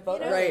election. We had to vote You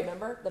know? early, Right.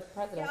 remember? The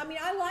president. Yeah, I mean,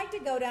 I like to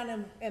go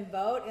down and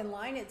vote in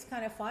line. It's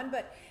kind of fun,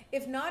 but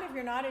if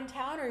you're not in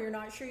town or you're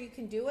not sure you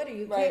can do it or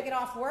you Right. can't get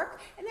off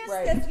work, and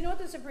Right. that's you know what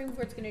the Supreme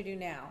Court's going to do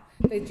now?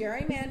 The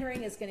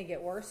gerrymandering is going to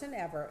get worse than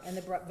ever, and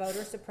the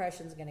voter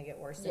suppression is going to get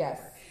worse than Yes.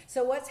 ever.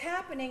 So what's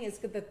happening is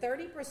that the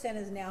 30%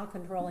 is now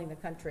controlling the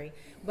country.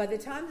 By the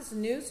time this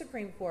new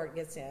Supreme Court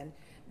gets in,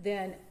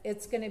 then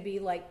it's going to be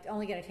like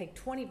only going to take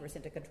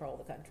 20% to control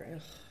the country.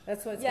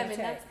 That's what it's Yeah, going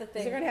to I mean, take. that's the 'Cause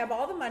thing. They're going to have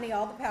all the money,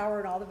 all the power,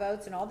 and all the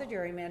votes, and all the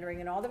gerrymandering,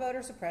 and all the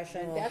voter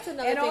suppression. That's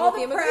another and thing all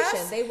with the press.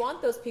 immigration. They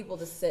want those people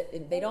to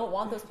sit. They don't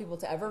want those people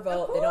to ever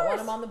vote. Of They don't want course.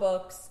 them on the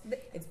books.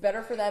 It's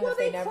better for them Well, if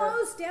they they never.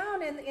 closed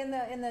down in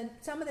the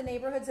some of the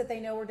neighborhoods that they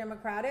know were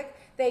Democratic.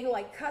 They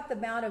cut the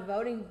amount of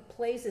voting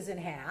places in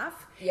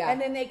half, Yeah. and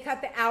then they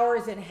cut the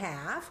hours in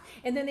half,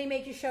 and then they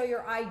make you show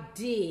your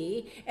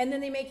ID, and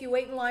then they make you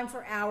wait in line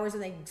for hours,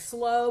 and they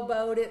slow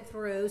vote it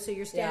through, so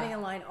you're standing Yeah.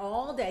 in line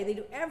all day. They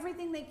do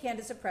everything they can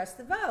to suppress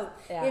the vote.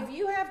 Yeah. If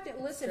you have to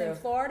listen in True.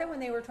 Florida when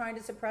they were trying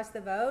to suppress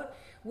the vote,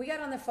 we got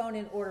on the phone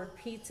and ordered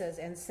pizzas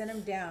and sent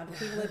them down to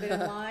people who've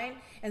been in line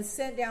and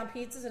sent down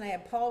pizzas. And I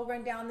had Paul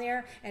run down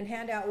there and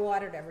hand out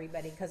water to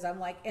everybody because I'm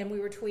like, and we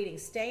were tweeting,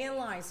 stay in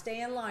line,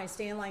 stay in line,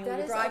 stay in line. That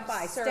We is drive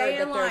by, absurd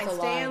stay in that there's line, a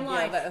stay in line.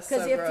 line. Yeah, that is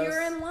Because so if gross.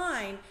 you're in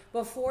line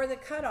before the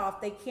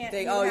cutoff, they can't.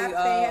 They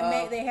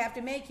They have have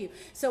to make you.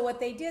 So what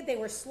they did, they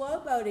were slow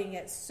voting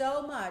it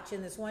so much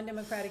in this one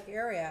Democratic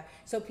area,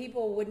 so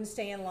people wouldn't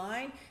stay in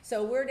line.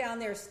 So we're down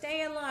there,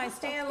 stay in line,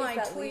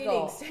 tweeting,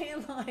 legal? stay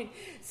in line,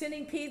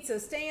 sending pizza,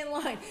 stay in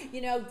line,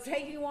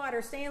 taking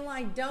water, stay in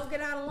line, don't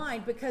get out of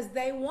line, because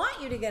they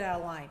want you to get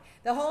out of line.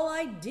 The whole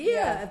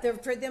idea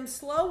for them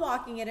slow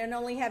walking it and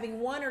only having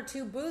 1 or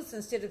 2 booths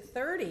instead of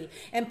 30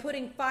 and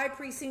putting 5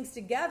 precincts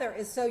together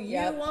is so you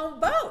won't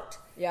vote.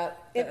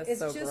 Yep. It's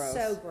so just gross.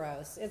 so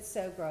gross. It's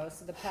so gross.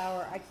 The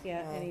power, I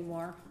can't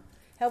anymore.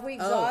 Have we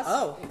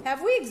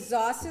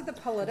exhausted the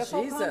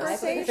political Jesus.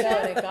 conversation?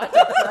 It got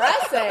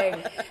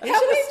depressing. We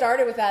should have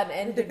started with that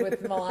and ended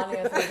with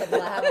Melania so we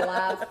could have a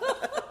laugh.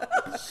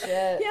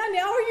 Shit. Yeah,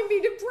 now we're going to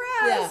be depressed.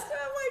 Yeah.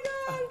 Oh, my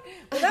God.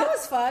 Well, that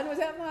was fun. Was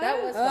that fun?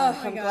 That was Oh,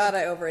 fun. I'm glad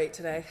I overate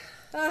today.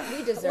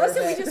 We deserve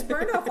Listen, it. we just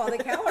burned off all the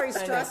calories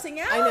stressing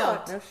out. I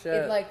know. No shit.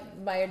 It's like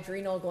my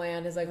adrenal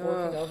gland is like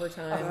working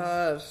overtime.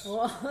 Gosh.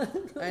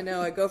 I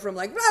know. I go from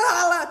like blah,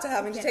 blah, blah, to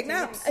having to take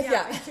naps.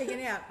 Yeah, take a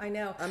nap. I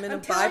know. I'm in a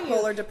telling you,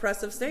 bipolar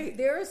depressive state.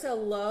 there is a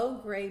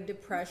low-grade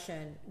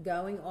depression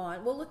going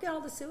on. Well, look at all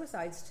the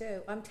suicides,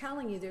 too. I'm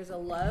telling you, there's a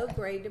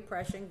low-grade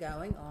depression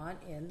going on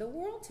in the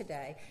world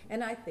today.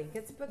 And I think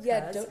it's because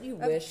don't you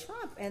of wish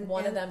Trump. And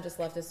one of them just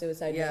left a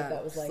suicide note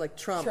that was like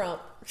Trump.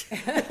 Trump,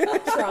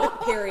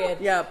 period.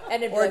 Yep.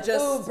 And it'd be Or like,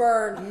 just ooh,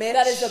 burn. Mitch.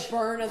 That is a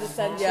burn of the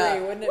century, Yeah.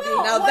 wouldn't it be?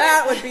 Well, Now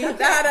that would be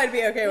that I'd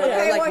be okay with.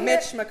 Okay, Or like well,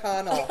 Mitch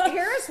McConnell.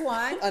 Here's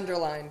one.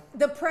 Underline.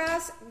 The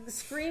press,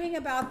 screaming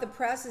about the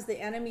press is the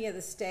enemy of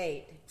the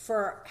state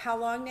for how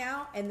long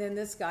now? And then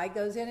this guy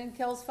goes in and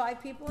kills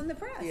 5 people in the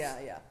press. Yeah.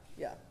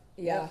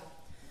 Yeah.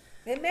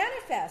 It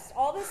manifests.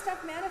 All this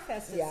stuff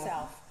manifests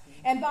itself.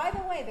 And by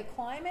the way, the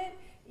climate,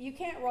 you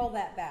can't roll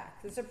that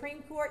back. The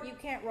Supreme Court, you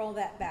can't roll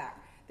that back.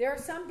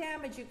 There's some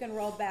damage you can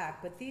roll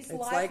back, but these It's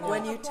lifelong like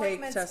when you take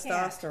appointments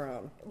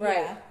testosterone. can't. Right.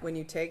 Yeah. When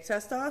you take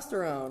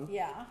testosterone,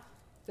 Yeah.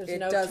 There's it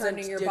no doesn't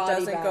turning your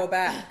body back. go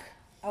back.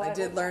 Oh, I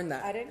did learn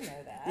that. I didn't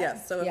know that.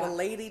 Yes. So if Yeah. a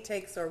lady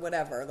takes or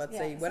whatever, let's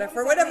say So whatever what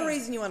for does that whatever mean?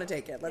 reason you want to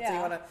take it. Let's say you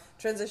Yeah. want to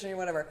transition or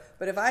whatever.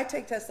 But if I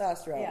take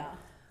testosterone, Yeah.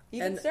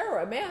 Even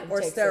steroid, man.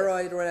 or takes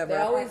steroid it. or whatever. They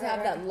always Right, have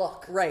right, that right.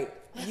 look. right,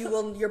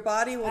 your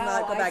body will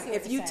not go I back. see what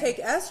If you're you saying.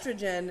 take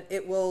estrogen,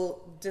 it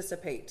will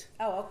dissipate.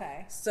 Oh,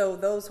 okay. So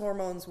those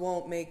hormones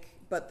won't make,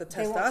 but the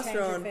They won't change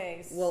your testosterone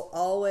face. will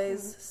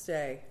always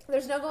stay.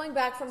 There's no going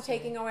back from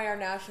taking away our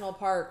national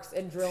parks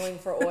and drilling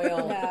for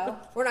oil. No.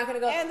 We're not going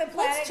to go, And the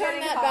planet let's turn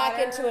getting that hotter,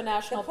 back into a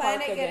national the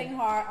planet park getting again.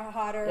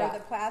 hotter, Yeah. the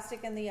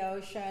plastic in the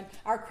ocean,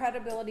 our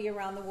credibility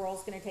around the world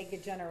is going to take a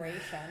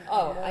generation.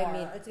 Oh, or I more.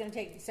 mean- it's going to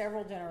take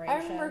several I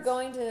generations. remember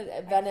going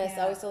to Venice.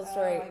 I always tell the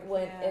story I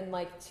when can't. in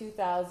like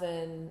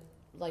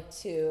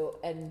 2002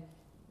 and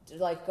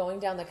like going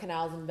down the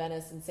canals in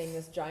Venice and seeing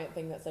this giant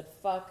thing that said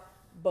 "fuck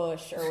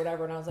Bush" or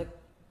whatever, and I was like,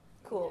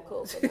 cool.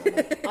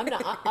 I'm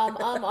not.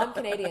 I'm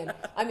Canadian.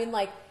 I mean,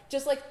 like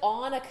just like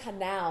on a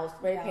canal,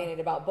 spray painted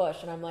about Bush,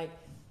 and I'm like,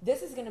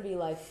 this is going to be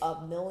like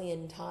a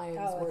million times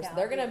worse. yeah,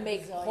 They're going to yeah,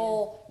 make bazillion.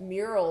 whole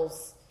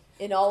murals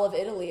in all of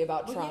Italy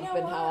about Well, Trump you know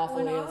and what? how awful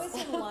when he I is.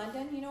 was in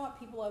London, you know what?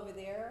 People over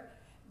there,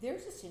 they're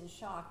just in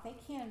shock. They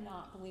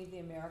cannot believe the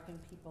American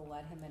people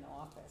let him in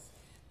office.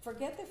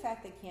 Forget the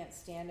fact they can't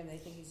stand him. They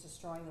think he's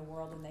destroying the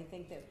world, and they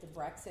think that the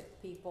Brexit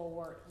people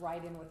were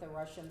right in with the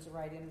Russians,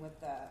 right in with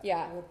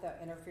the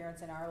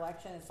interference in our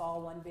election. It's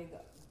all one big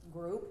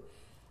group.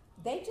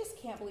 They just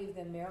can't believe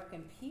the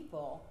American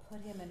people put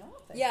him in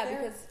office. Yeah,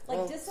 they're because-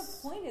 like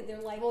disappointed. They're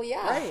like, Well,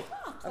 yeah. Right.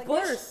 shocked. Of Like,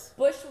 course.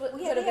 Bush Well,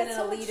 could yeah, have they been had an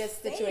so much elitist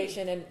faith.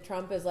 situation, and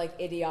Trump is like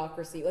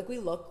idiocracy. Like we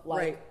look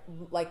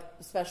like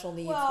special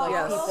needs, Well, like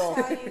I will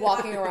tell people you,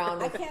 walking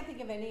around. I With, can't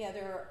think of any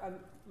other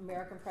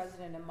American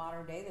president in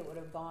modern day that would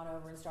have gone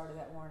over and started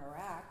that war in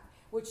Iraq,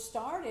 which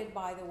started,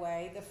 by the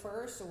way, the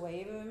first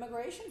wave of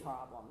immigration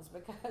problems,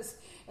 because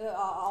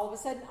all of a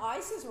sudden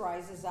ISIS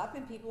rises up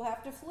and people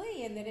have to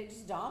flee, and then it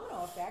just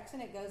domino effects,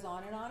 and it goes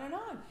on and on and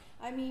on.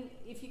 I mean,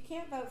 if you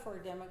can't vote for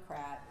a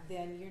Democrat,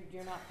 then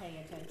you're not paying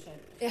attention.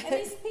 And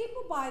these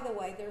people, by the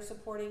way, they're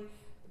supporting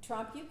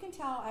Trump. You can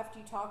tell after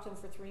you talk to them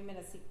for 3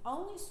 minutes, the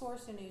only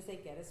source of news they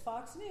get is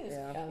Fox News.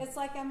 Yeah. It's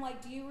like, I'm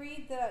like, do you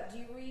read the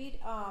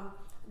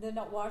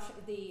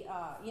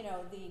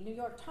New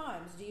York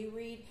Times? Do you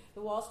read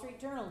the Wall Street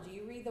Journal? Do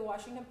you read the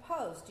Washington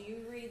Post? Do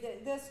you read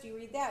this? Do you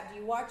read that? Do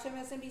you watch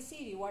MSNBC?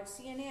 Do you watch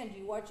CNN? Do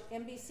you watch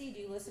NBC?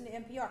 Do you listen to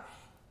NPR?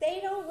 They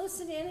don't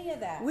listen to any of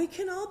that. We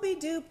can all be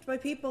duped by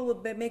people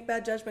who make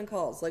bad judgment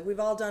calls. Like, we've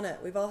all done it.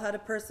 We've all had a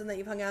person that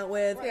you've hung out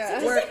with. Right. So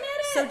just where- admit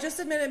it. So just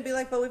admit it and be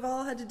like, but we've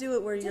all had to do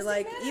it, where you're Just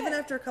like, admit even it.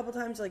 after a couple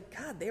times, you're like,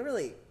 God,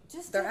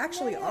 Just they're admit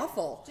actually it.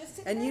 awful.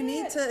 Just And you admit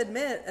need it. to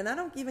admit, and I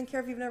don't even care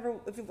if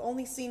you've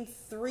only seen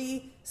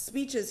 3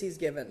 speeches he's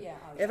given. Yeah,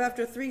 If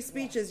after 3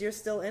 speeches you're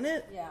still in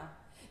it, Yeah.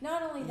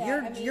 Not only that,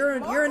 You're- I mean, you're an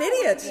Marco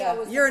idiot. Rubio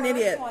was You're the an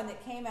first idiot. one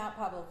that came out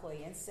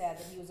publicly and said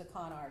that he was a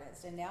con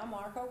artist, and now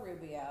Marco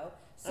Rubio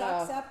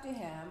sucks up to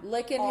him,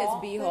 licking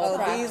all his the beehole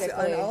time. these,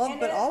 practically. and And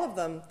but it- all of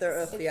them, they're I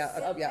all right.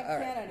 can't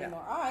Yeah.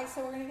 anymore. All right,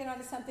 so we're going to get on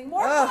to something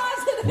more Ah.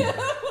 positive.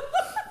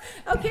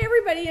 Okay,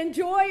 everybody,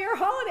 enjoy your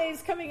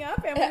holidays coming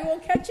up, and we will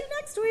catch you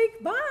next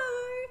week.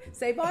 Bye.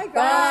 Say bye, guys.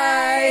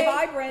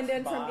 Bye. Bye,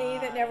 Brendan from E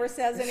that never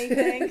says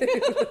anything.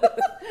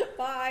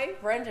 Bye.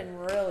 Brendan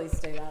really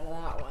stayed out of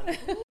that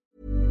one.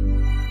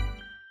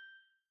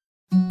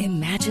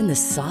 Imagine the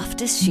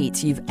softest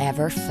sheets you've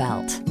ever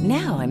felt.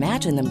 Now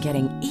imagine them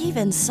getting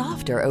even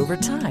softer over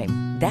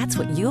time. That's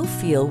what you'll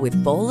feel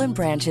with Boll &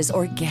 Branch's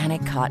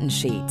organic cotton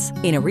sheets.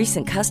 In a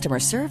recent customer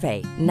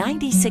survey,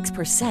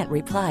 96%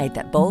 replied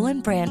that Boll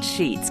 & Branch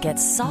sheets get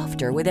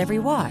softer with every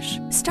wash.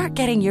 Start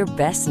getting your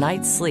best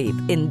night's sleep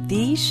in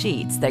these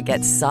sheets that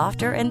get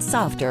softer and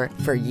softer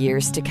for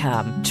years to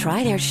come.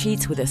 Try their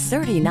sheets with a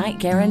 30-night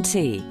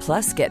guarantee.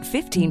 Plus, get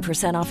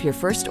 15% off your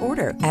first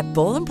order at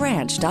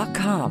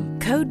bollandbranch.com.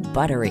 Code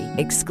BUTTERY.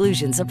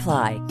 Exclusions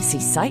apply. See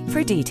site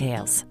for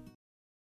details.